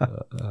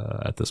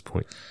at this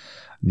point.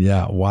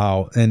 Yeah.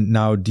 Wow. And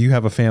now, do you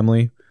have a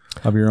family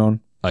of your own?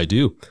 I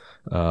do.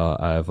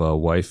 I have a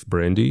wife,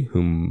 Brandy,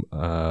 whom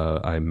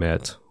I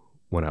met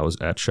when I was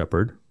at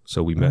Shepherd.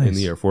 So we met in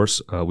the Air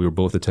Force. We were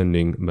both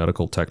attending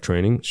medical tech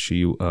training.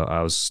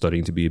 I was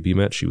studying to be a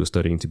BMET. She was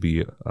studying to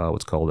be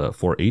what's called a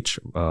 4H,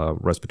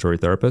 respiratory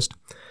therapist.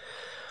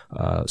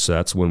 So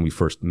that's when we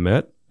first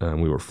met.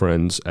 We were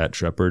friends at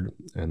Shepherd.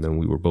 And then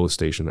we were both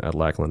stationed at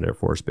Lackland Air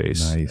Force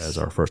Base as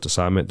our first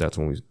assignment. That's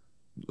when we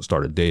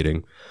started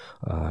dating.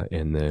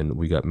 And then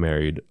we got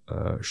married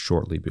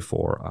shortly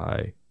before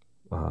I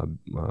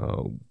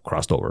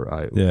crossed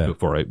over,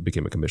 before I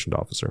became a commissioned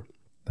officer.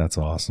 That's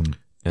awesome.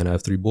 And I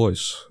have 3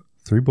 boys.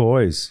 3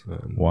 boys.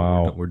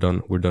 Wow. We're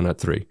done at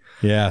 3.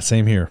 Yeah,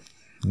 same here.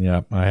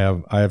 Yeah, I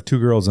have 2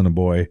 girls and a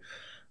boy,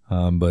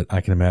 but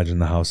I can imagine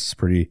the house is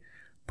pretty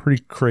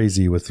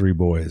crazy with 3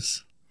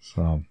 boys.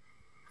 So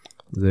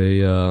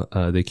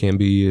they can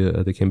be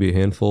a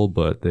handful,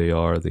 but they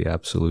are the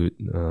absolute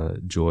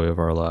joy of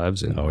our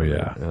lives. And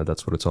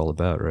that's what it's all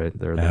about, right?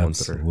 They're the ones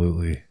that are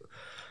absolutely.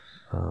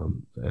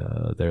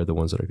 They're the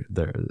ones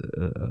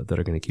that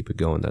are going to keep it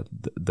going.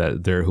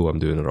 That they're who I'm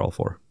doing it all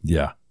for.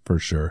 Yeah, for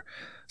sure.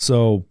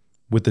 So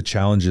with the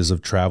challenges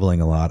of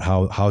traveling a lot,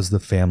 how's the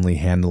family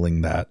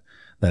handling that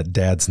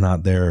dad's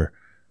not there?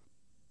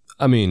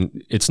 I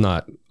mean, it's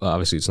not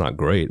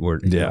great. We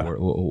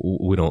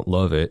don't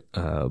love it,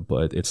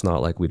 but it's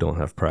not like we don't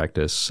have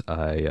practice.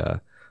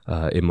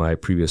 In my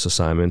previous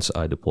assignments,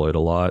 I deployed a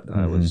lot.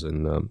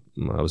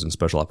 Mm-hmm. I was in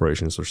special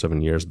operations for 7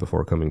 years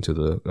before coming to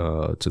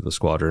the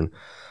squadron.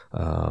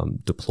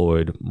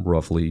 Deployed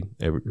roughly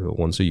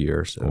once a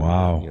year. So,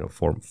 wow.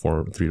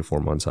 3 to 4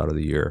 months out of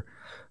the year.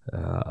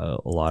 A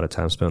lot of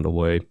time spent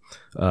away.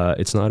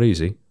 It's not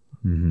easy.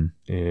 Mm-hmm.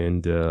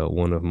 And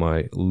one of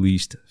my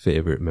least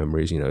favorite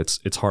memories, it's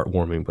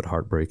heartwarming but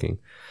heartbreaking,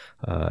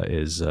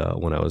 is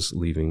when I was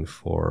leaving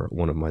for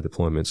one of my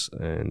deployments,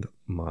 and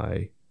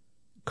my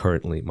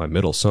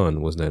middle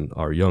son was then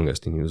our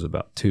youngest, and he was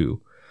about 2.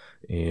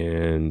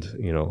 And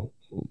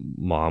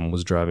mom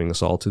was driving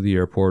us all to the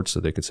airport so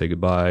they could say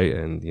goodbye.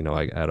 And,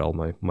 I had all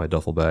my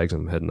duffel bags.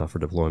 I'm heading off for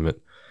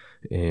deployment.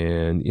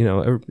 And,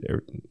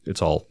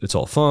 it's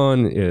all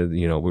fun.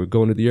 We're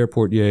going to the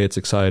airport. Yay, it's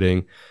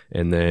exciting.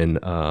 And then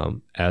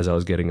as I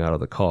was getting out of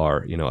the car,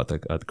 at the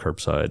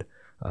curbside,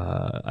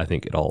 I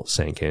think it all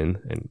sank in.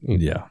 And,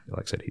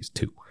 like I said, he's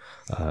 2.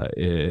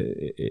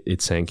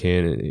 It sank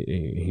in, and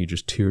he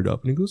just teared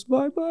up and he goes,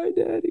 "Bye-bye,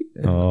 Daddy."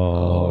 And,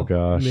 oh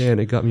gosh, man,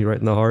 it got me right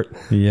in the heart.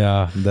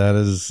 Yeah, that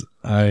is,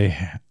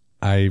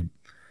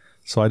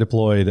 so I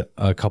deployed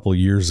a couple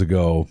years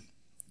ago,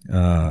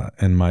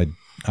 and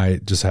I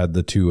just had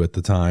the 2 at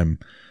the time,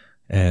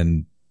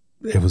 and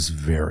it was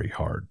very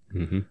hard.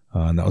 And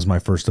that was my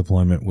first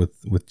deployment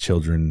with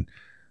children.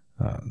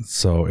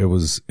 So it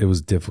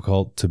was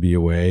difficult to be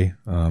away.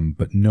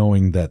 But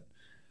knowing that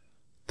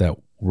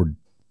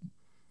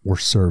we're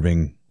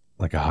serving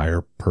like a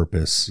higher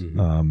purpose,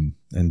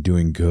 and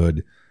doing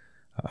good,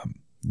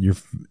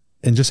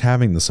 and just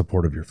having the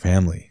support of your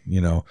family,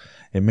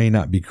 it may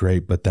not be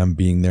great, but them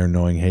being there,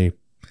 knowing, hey,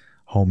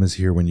 home is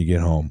here when you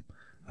get home.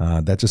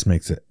 That just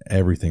makes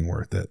everything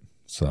worth it.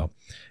 So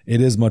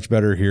it is much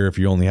better here if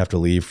you only have to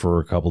leave for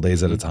a couple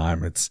days at a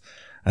time. And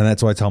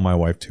that's why I tell my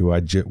wife too. I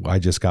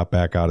just got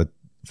back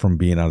from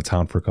being out of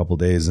town for a couple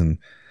days, and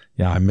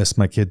I miss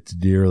my kid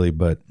dearly,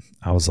 but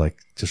I was like,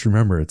 just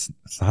remember, it's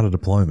not a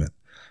deployment.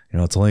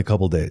 It's only a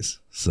couple days.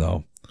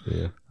 So,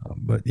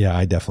 but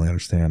I definitely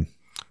understand.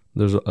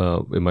 There's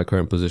in my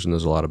current position,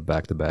 there's a lot of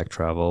back-to-back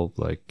travel.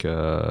 Like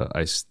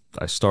I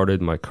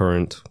started my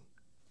current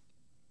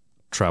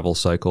travel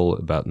cycle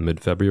about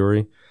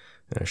mid-February,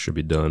 and I should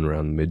be done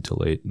around mid to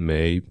late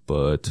May.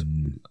 But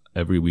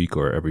every week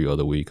or every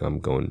other week, I'm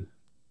going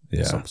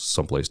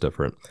someplace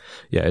different.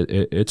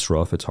 It's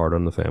rough. It's hard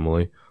on the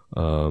family.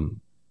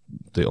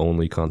 The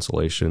only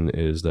consolation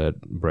is that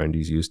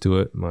Brandy's used to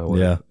it, my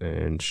wife,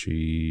 and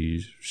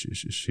she's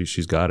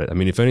got it. I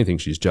mean, if anything,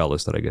 she's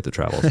jealous that I get to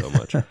travel so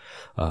much.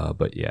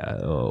 But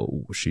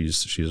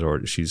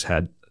she's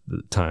had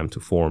the time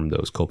to form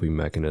those coping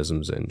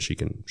mechanisms, and she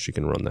can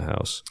run the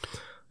house.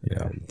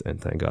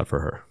 And thank God for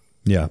her.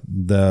 Yeah,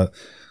 the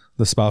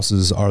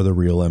spouses are the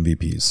real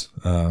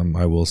MVPs.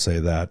 I will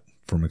say that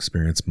from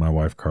experience. My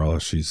wife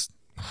Carla, it's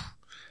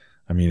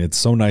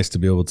so nice to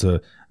be able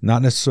to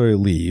not necessarily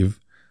leave.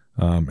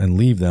 And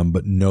leave them,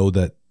 but know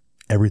that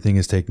everything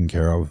is taken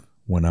care of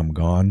when I'm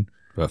gone.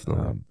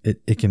 Definitely.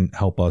 It can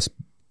help us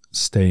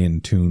stay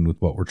in tune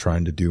with what we're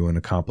trying to do and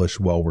accomplish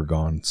while we're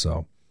gone.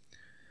 So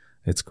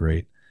it's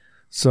great.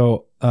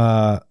 So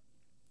I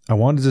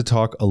wanted to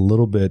talk a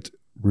little bit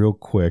real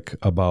quick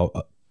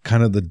about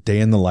kind of the day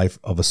in the life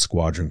of a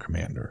squadron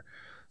commander.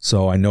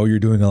 So I know you're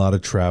doing a lot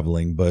of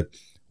traveling, but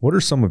what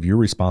are some of your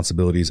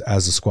responsibilities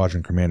as a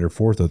squadron commander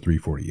for the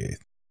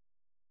 348th?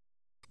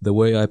 The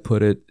way I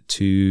put it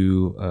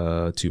to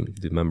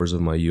the members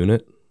of my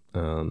unit,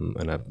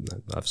 and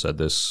I've said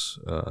this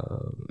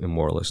in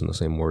more or less in the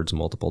same words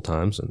multiple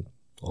times, and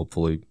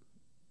hopefully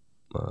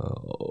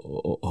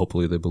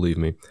they believe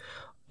me.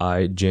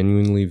 I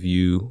genuinely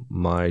view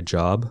my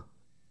job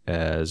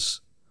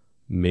as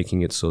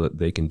making it so that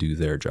they can do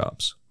their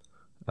jobs.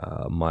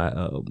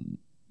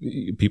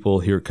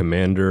 People hear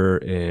commander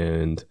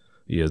and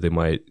they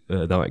might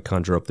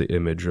conjure up the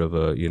image of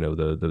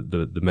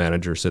the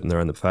manager sitting there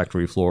on the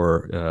factory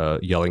floor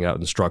yelling out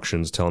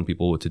instructions, telling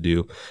people what to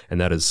do,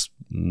 and that is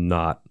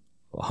not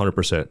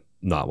 100%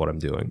 not what I'm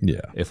doing.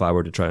 Yeah. If I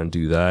were to try and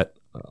do that,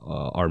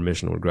 our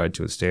mission would grind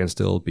to a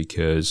standstill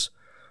because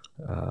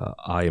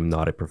I am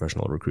not a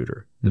professional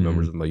recruiter. The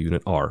members of my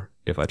unit are.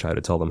 If I try to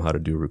tell them how to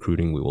do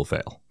recruiting, we will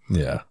fail.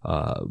 Yeah.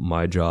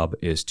 My job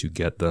is to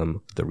get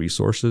them the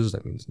resources.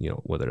 That means,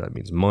 whether that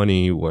means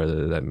money,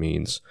 whether that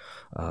means,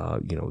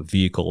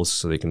 vehicles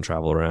so they can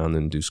travel around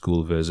and do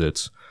school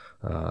visits.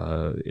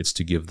 It's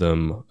to give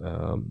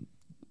them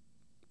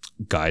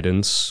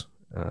guidance.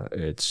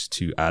 It's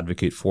to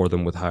advocate for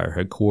them with higher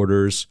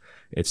headquarters.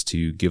 It's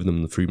to give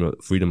them the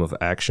freedom of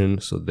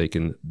action so they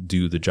can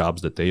do the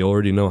jobs that they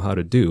already know how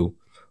to do.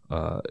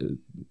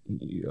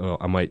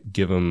 I might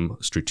give them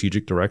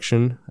strategic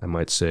direction. I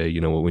might say,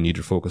 what we need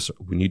to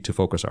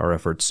focus our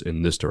efforts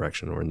in this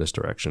direction or in this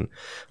direction.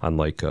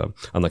 Unlike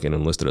in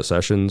enlisted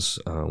accessions,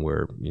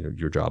 where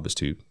your job is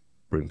to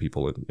bring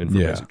people in for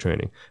basic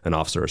training. In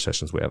officer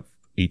accessions, we have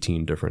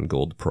 18 different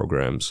gold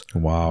programs.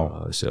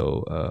 Wow!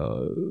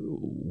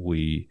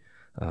 We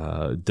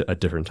at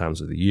different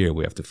times of the year,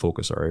 we have to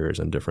focus our areas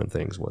on different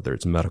things, whether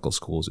it's medical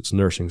schools, it's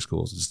nursing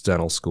schools, it's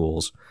dental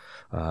schools.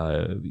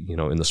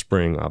 In the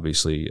spring,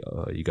 obviously,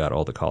 you got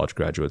all the college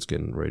graduates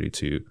getting ready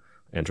to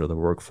enter the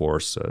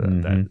workforce.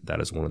 That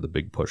is one of the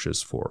big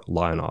pushes for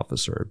line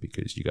officer,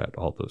 because you got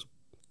all those,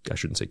 I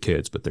shouldn't say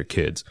kids, but they're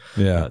kids.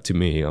 Yeah. To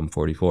me, I'm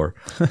 44.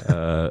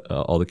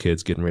 All the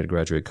kids getting ready to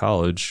graduate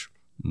college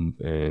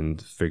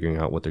and figuring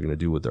out what they're going to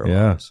do with their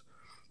lives.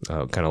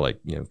 Kind of like,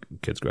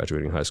 kids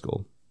graduating high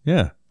school.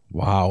 Yeah.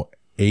 Wow.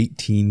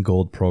 18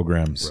 gold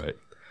programs. Right.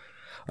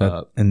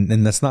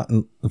 And that's not,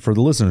 for the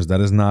listeners, that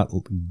is not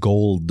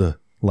gold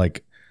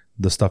like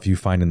the stuff you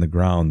find in the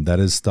ground. That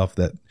is stuff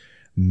that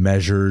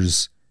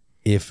measures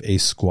if a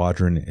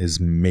squadron is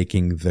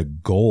making the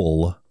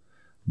goal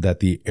that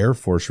the Air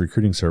Force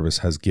Recruiting Service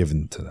has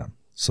given to them.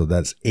 So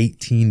that's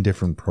 18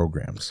 different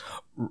programs.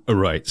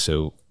 Right.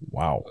 So,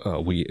 wow.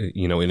 We,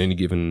 in any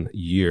given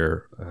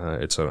year,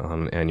 it's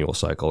on an annual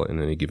cycle.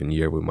 In any given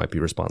year, we might be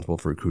responsible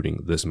for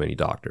recruiting this many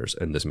doctors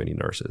and this many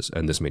nurses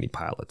and this many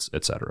pilots,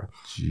 et cetera.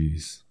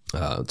 Jeez.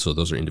 So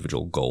those are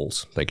individual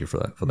goals. Thank you for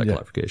that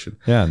clarification.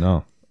 Yeah,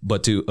 no.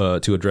 But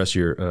to address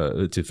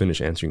to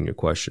finish answering your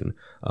question,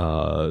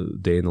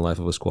 day in the life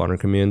of a squadron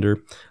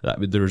commander,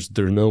 there's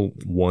no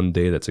one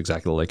day that's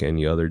exactly like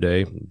any other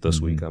day. This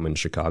week I'm in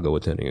Chicago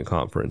attending a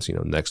conference.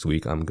 Next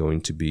week I'm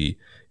going to be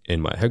in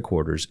my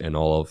headquarters, and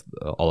all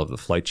of the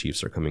flight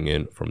chiefs are coming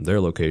in from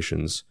their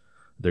locations.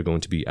 They're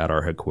going to be at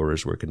our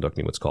headquarters. We're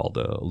conducting what's called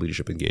a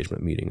leadership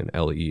engagement meeting, an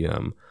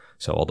LEM.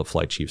 So all the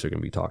flight chiefs are going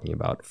to be talking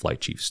about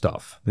flight chief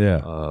stuff.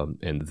 Yeah.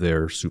 And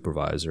their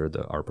supervisor,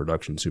 our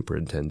production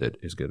superintendent,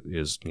 has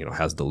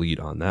the lead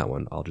on that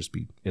one. I'll just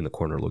be in the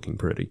corner looking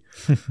pretty.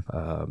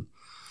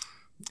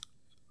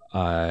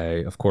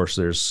 Of course,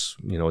 there's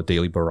a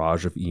daily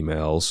barrage of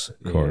emails.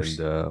 Of course.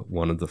 And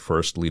one of the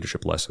first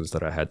leadership lessons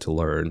that I had to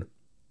learn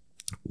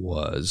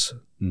was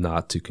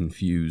not to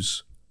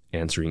confuse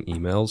answering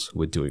emails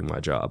with doing my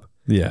job.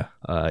 Yeah.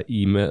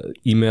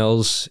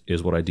 Emails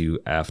is what I do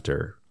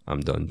after I'm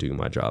done doing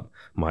my job.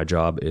 My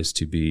job is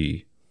to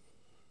be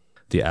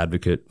the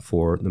advocate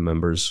for the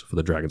members, for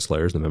the Dragon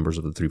Slayers, the members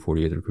of the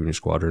 348th Recruiting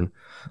Squadron.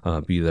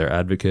 Be their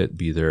advocate,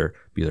 be their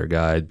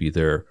guide, be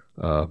their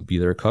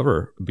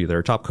cover, be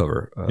their top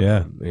cover.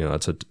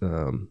 That's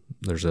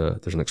there's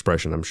an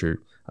expression I'm sure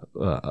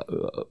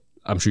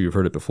you've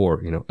heard it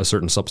before. A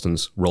certain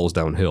substance rolls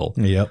downhill.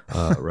 Yep.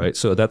 Right.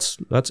 So that's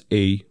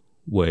a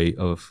way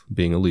of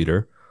being a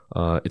leader.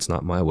 It's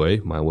not my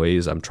way. My way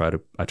is I try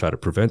to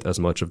prevent as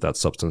much of that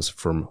substance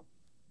from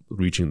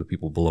reaching the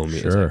people below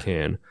me as I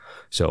can.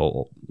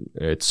 So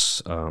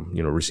it's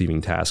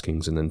receiving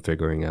taskings and then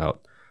figuring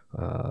out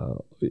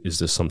is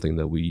this something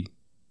that we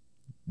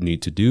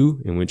need to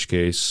do? In which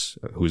case,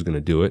 who's going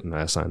to do it? And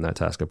I assign that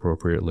task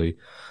appropriately.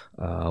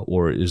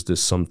 Or is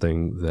this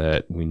something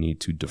that we need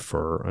to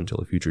defer until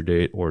a future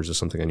date? Or is this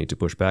something I need to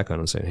push back on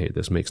and say, hey,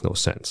 this makes no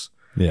sense?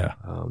 Yeah.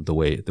 The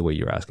way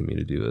you're asking me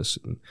to do this.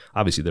 And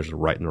obviously, there's a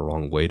right and a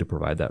wrong way to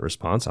provide that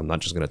response. I'm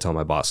not just going to tell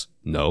my boss,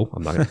 no,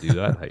 I'm not going to do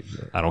that.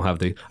 I don't have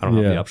the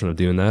option of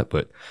doing that.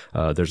 But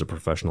there's a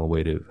professional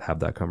way to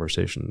have that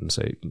conversation and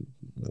say,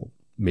 well,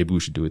 maybe we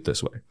should do it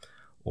this way,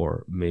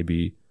 or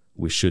maybe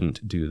we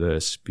shouldn't do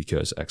this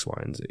because X,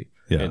 Y, and Z.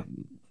 Yeah.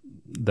 And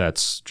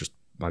that's just,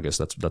 I guess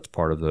that's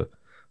part of the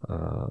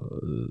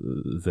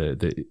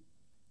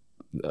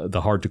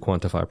hard to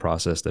quantify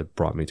process that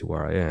brought me to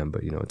where I am.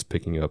 But it's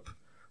picking up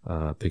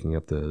the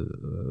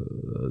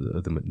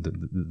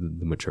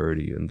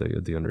maturity and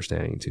the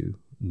understanding to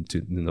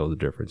know the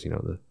difference.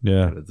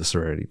 The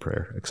serenity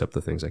prayer, accept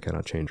the things I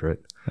cannot change. Right.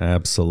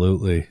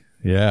 Absolutely.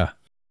 Yeah.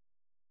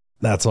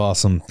 That's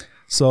awesome.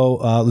 So,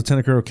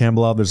 Lieutenant Colonel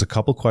Kambalov, there's a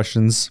couple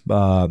questions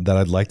that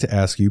I'd like to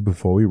ask you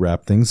before we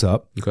wrap things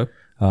up. Okay.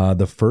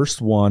 The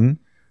first one,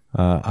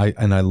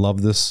 I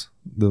love this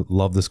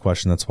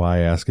question. That's why I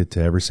ask it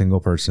to every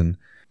single person.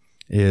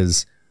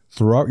 Is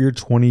throughout your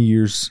 20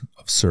 years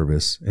of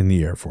service in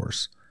the Air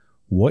Force,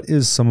 what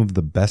is some of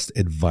the best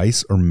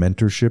advice or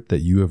mentorship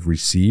that you have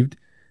received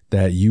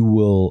that you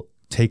will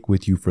take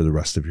with you for the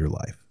rest of your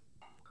life?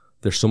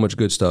 There's so much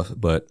good stuff,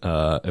 but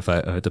if I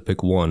had to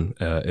pick one,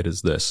 it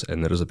is this,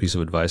 and that is a piece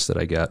of advice that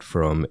I got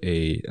from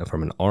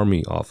an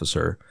Army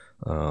officer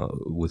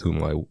with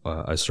whom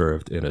I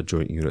served in a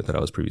joint unit that I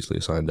was previously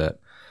assigned at.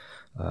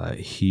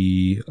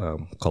 He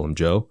call him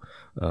Joe,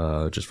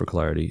 just for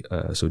clarity.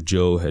 So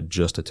Joe had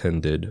just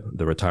attended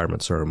the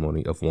retirement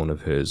ceremony of one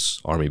of his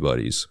Army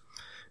buddies.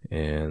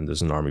 And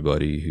there's an Army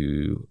buddy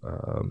who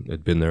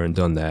had been there and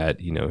done that.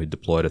 He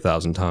deployed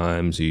 1,000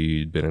 times.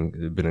 He'd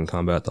been in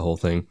combat, the whole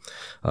thing.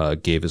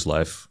 Gave his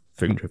life,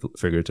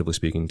 figuratively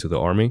speaking, to the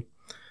Army.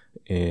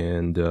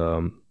 And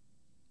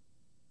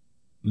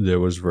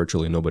there was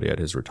virtually nobody at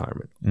his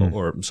retirement.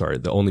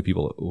 The only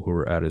people who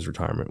were at his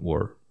retirement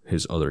were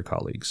his other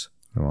colleagues.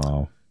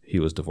 Wow. He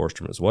was divorced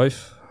from his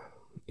wife.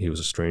 He was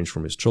estranged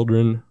from his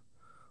children.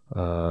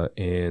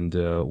 And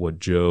what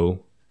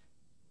Joe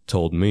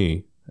told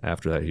me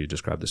after that, he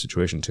described the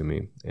situation to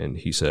me, and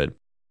he said,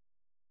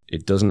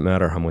 it doesn't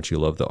matter how much you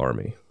love the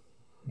Army.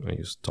 He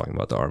was talking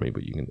about the Army,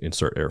 but you can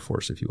insert Air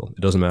Force if you will.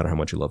 It doesn't matter how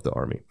much you love the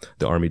Army.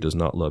 The Army does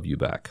not love you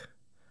back.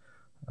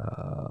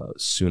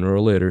 Sooner or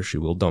later, she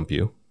will dump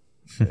you,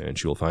 and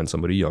she will find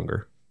somebody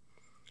younger.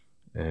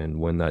 And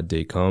when that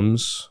day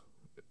comes,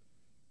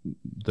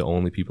 the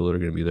only people that are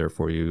going to be there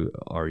for you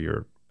are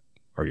your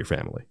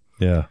family.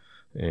 Yeah.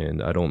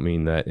 And I don't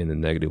mean that in a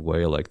negative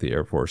way, like the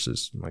Air Force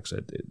is, like I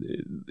said,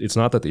 it's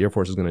not that the Air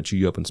Force is going to chew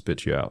you up and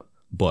spit you out,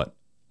 but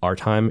our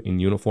time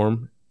in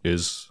uniform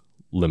is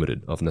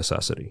limited of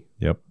necessity.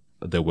 Yep.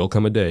 There will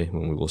come a day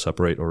when we will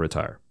separate or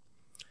retire.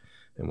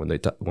 And when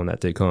that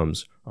day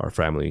comes, our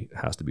family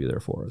has to be there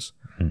for us.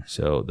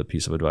 So the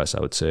piece of advice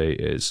I would say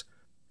is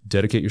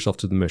dedicate yourself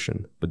to the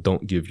mission, but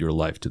don't give your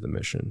life to the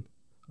mission.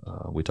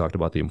 We talked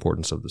about the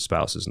importance of the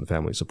spouses and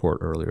family support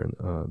earlier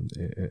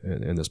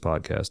in this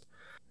podcast.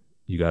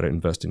 You got to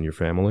invest in your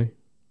family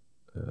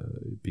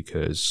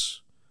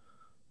because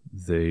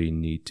they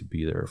need to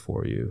be there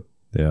for you.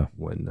 Yeah.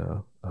 When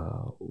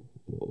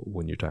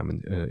your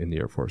time in the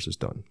Air Force is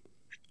done.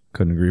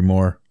 Couldn't agree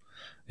more.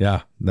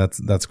 Yeah,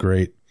 that's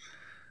great.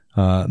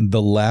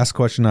 The last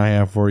question I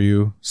have for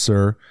you,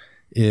 sir,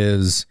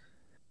 is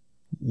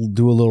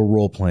do a little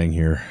role playing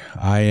here.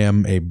 I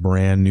am a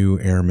brand new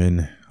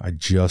airman. I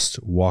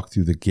just walked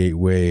through the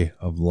gateway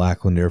of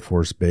Lackland Air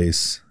Force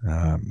Base,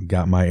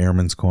 got my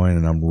airman's coin,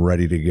 and I'm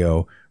ready to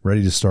go,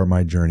 ready to start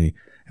my journey.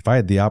 If I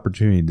had the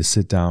opportunity to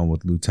sit down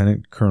with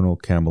Lt Colonel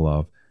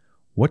Kambalov,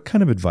 what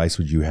kind of advice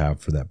would you have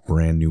for that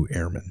brand new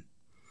airman?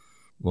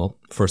 Well,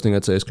 first thing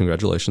I'd say is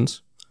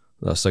congratulations.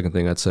 The second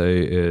thing I'd say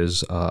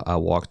is I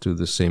walked through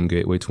the same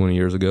gateway 20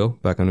 years ago,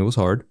 back when it was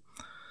hard.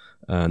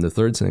 And the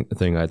third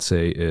thing I'd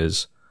say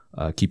is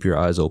keep your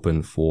eyes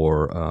open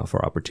for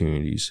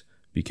opportunities,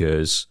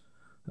 because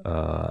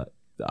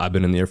I've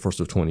been in the Air Force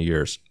for 20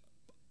 years.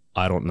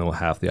 I don't know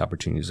half the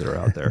opportunities that are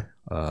out there.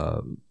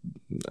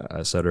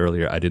 I said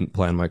earlier, I didn't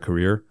plan my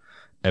career.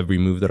 Every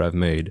move that I've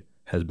made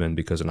has been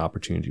because an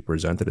opportunity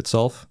presented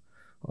itself.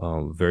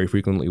 Very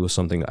frequently it was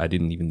something I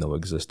didn't even know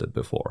existed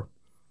before.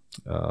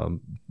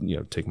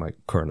 Take my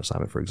current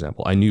assignment, for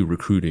example. I knew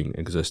recruiting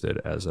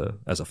existed as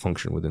a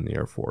function within the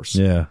Air Force.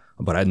 Yeah.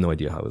 But I had no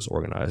idea how it was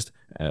organized.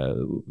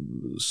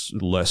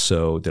 Less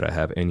so did I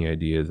have any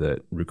idea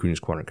that recruiting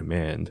Squadron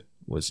Command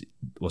was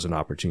an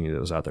opportunity that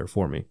was out there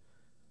for me,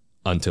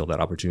 until that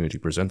opportunity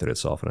presented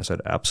itself, and I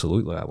said,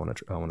 absolutely, I want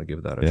to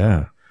give that a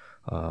try.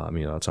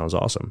 That sounds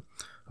awesome.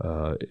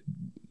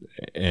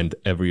 And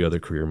every other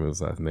career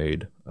move I've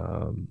made,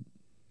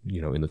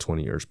 in the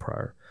 20 years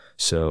prior.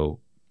 So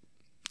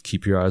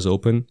keep your eyes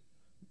open,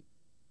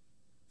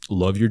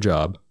 love your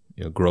job,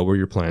 grow where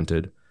you're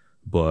planted,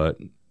 but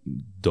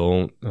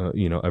don't,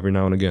 every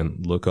now and again,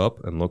 look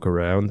up and look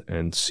around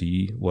and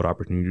see what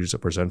opportunities are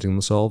presenting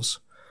themselves.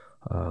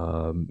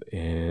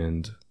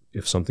 And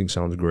if something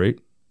sounds great,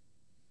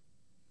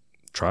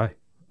 try.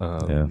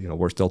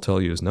 Worst they'll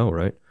tell you is no,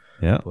 right?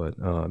 Yeah. But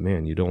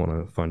you don't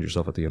want to find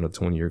yourself at the end of a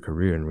 20-year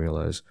career and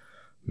realize,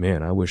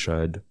 man, I wish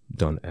I'd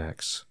done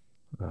X.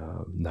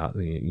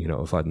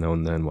 If I'd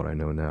known then what I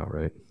know now,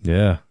 right?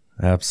 Yeah,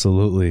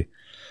 absolutely.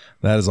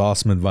 That is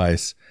awesome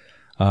advice.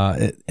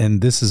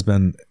 And this has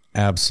been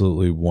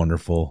absolutely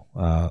wonderful,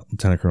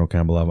 Lieutenant Colonel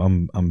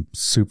Kambalov. I'm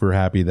super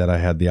happy that I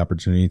had the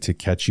opportunity to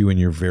catch you in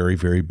your very,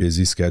 very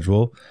busy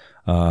schedule.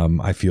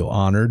 I feel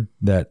honored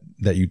that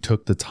you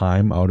took the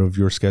time out of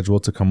your schedule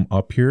to come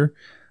up here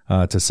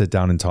to sit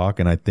down and talk.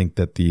 And I think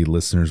that the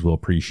listeners will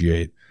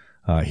appreciate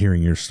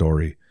hearing your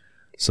story.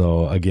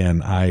 So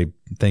again, I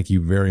thank you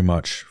very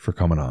much for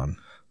coming on.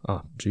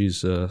 Oh,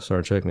 geez,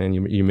 Sergeant Check, man,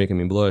 you're making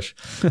me blush.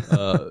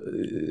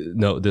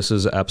 No, this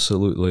is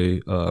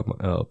absolutely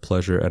a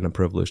pleasure and a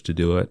privilege to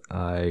do it.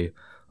 I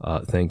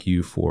thank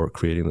you for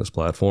creating this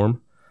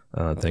platform.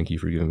 Thank you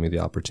for giving me the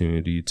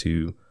opportunity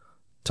to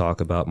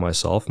talk about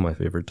myself, my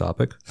favorite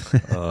topic,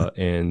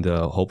 and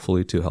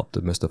hopefully to help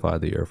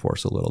demystify the Air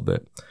Force a little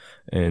bit.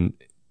 And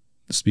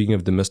speaking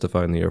of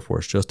demystifying the Air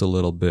Force just a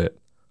little bit,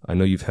 I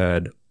know you've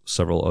had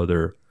several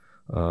other,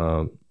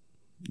 we'll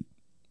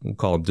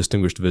call them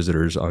distinguished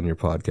visitors on your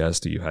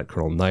podcast. You had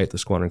Colonel Knight, the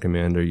squadron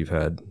commander. You've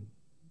had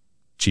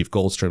Chief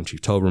Goldstrom,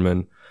 Chief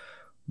Toberman,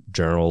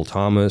 General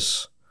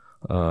Thomas.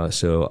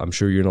 So I'm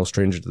sure you're no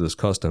stranger to this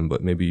custom,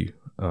 but maybe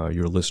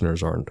your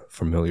listeners aren't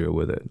familiar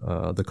with it.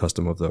 The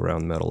custom of the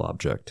round metal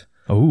object.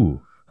 Oh,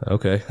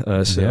 okay.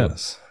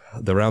 Yes.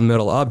 The round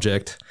metal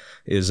object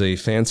is a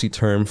fancy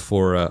term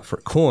for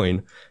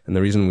coin, and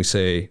the reason we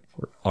say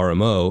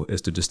RMO is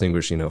to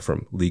distinguish,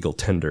 from legal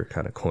tender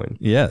kind of coin.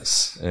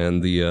 Yes.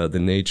 And the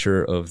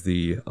nature of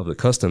the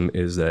custom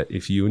is that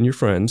if you and your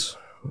friends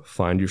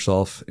find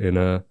yourself in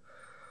an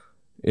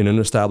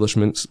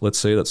establishment, let's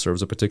say, that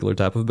serves a particular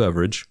type of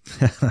beverage,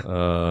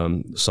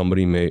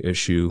 somebody may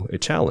issue a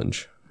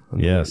challenge.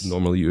 Yes.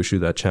 Normally, you issue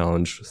that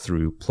challenge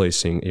through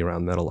placing a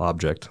round metal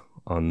object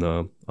on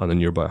the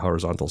nearby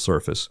horizontal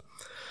surface.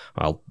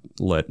 I'll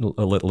let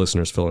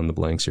listeners fill in the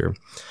blanks here.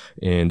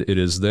 And it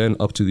is then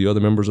up to the other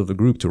members of the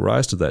group to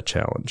rise to that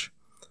challenge.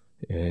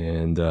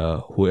 And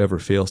whoever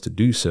fails to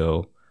do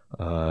so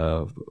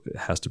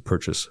has to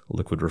purchase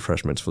liquid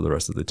refreshments for the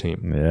rest of the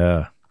team.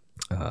 Yeah.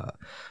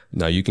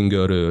 Now you can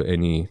go to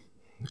any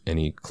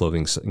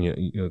clothing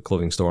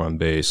store on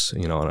base,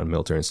 on a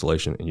military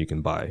installation, and you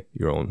can buy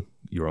your own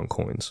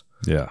coins.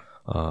 Yeah.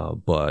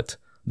 But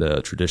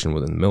the tradition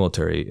within the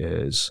military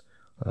is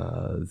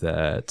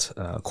that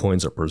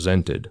coins are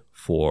presented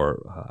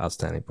for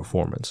outstanding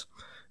performance.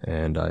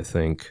 And I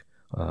think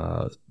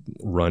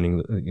starting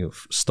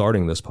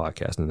this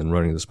podcast and then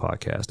running this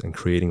podcast and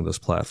creating this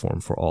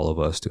platform for all of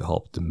us to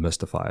help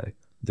demystify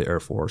the Air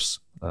Force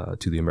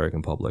to the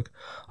American public,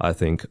 I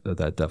think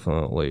that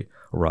definitely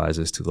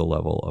rises to the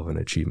level of an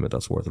achievement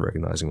that's worth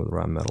recognizing with a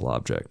round medal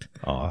object.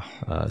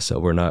 So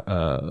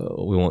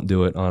we won't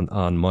do it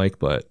on mic,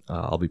 but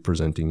I'll be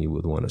presenting you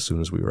with one as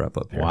soon as we wrap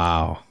up here.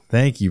 Wow.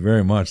 Thank you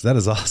very much. That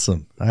is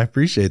awesome. I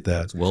appreciate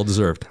that. It's well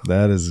deserved.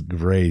 That is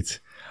great.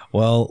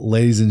 Well,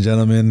 ladies and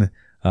gentlemen,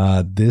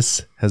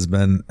 this has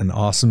been an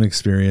awesome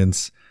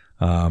experience.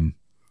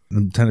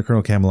 Lieutenant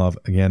Colonel Kambalov,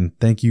 again,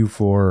 thank you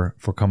for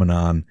coming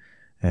on,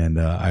 and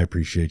I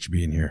appreciate you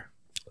being here.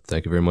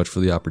 Thank you very much for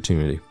the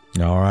opportunity.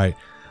 All right.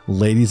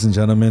 Ladies and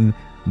gentlemen,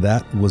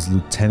 that was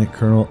Lieutenant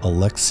Colonel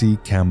Alexei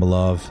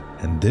Kambalov,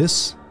 and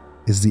this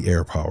is the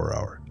Air Power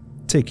Hour.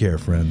 Take care,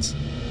 friends.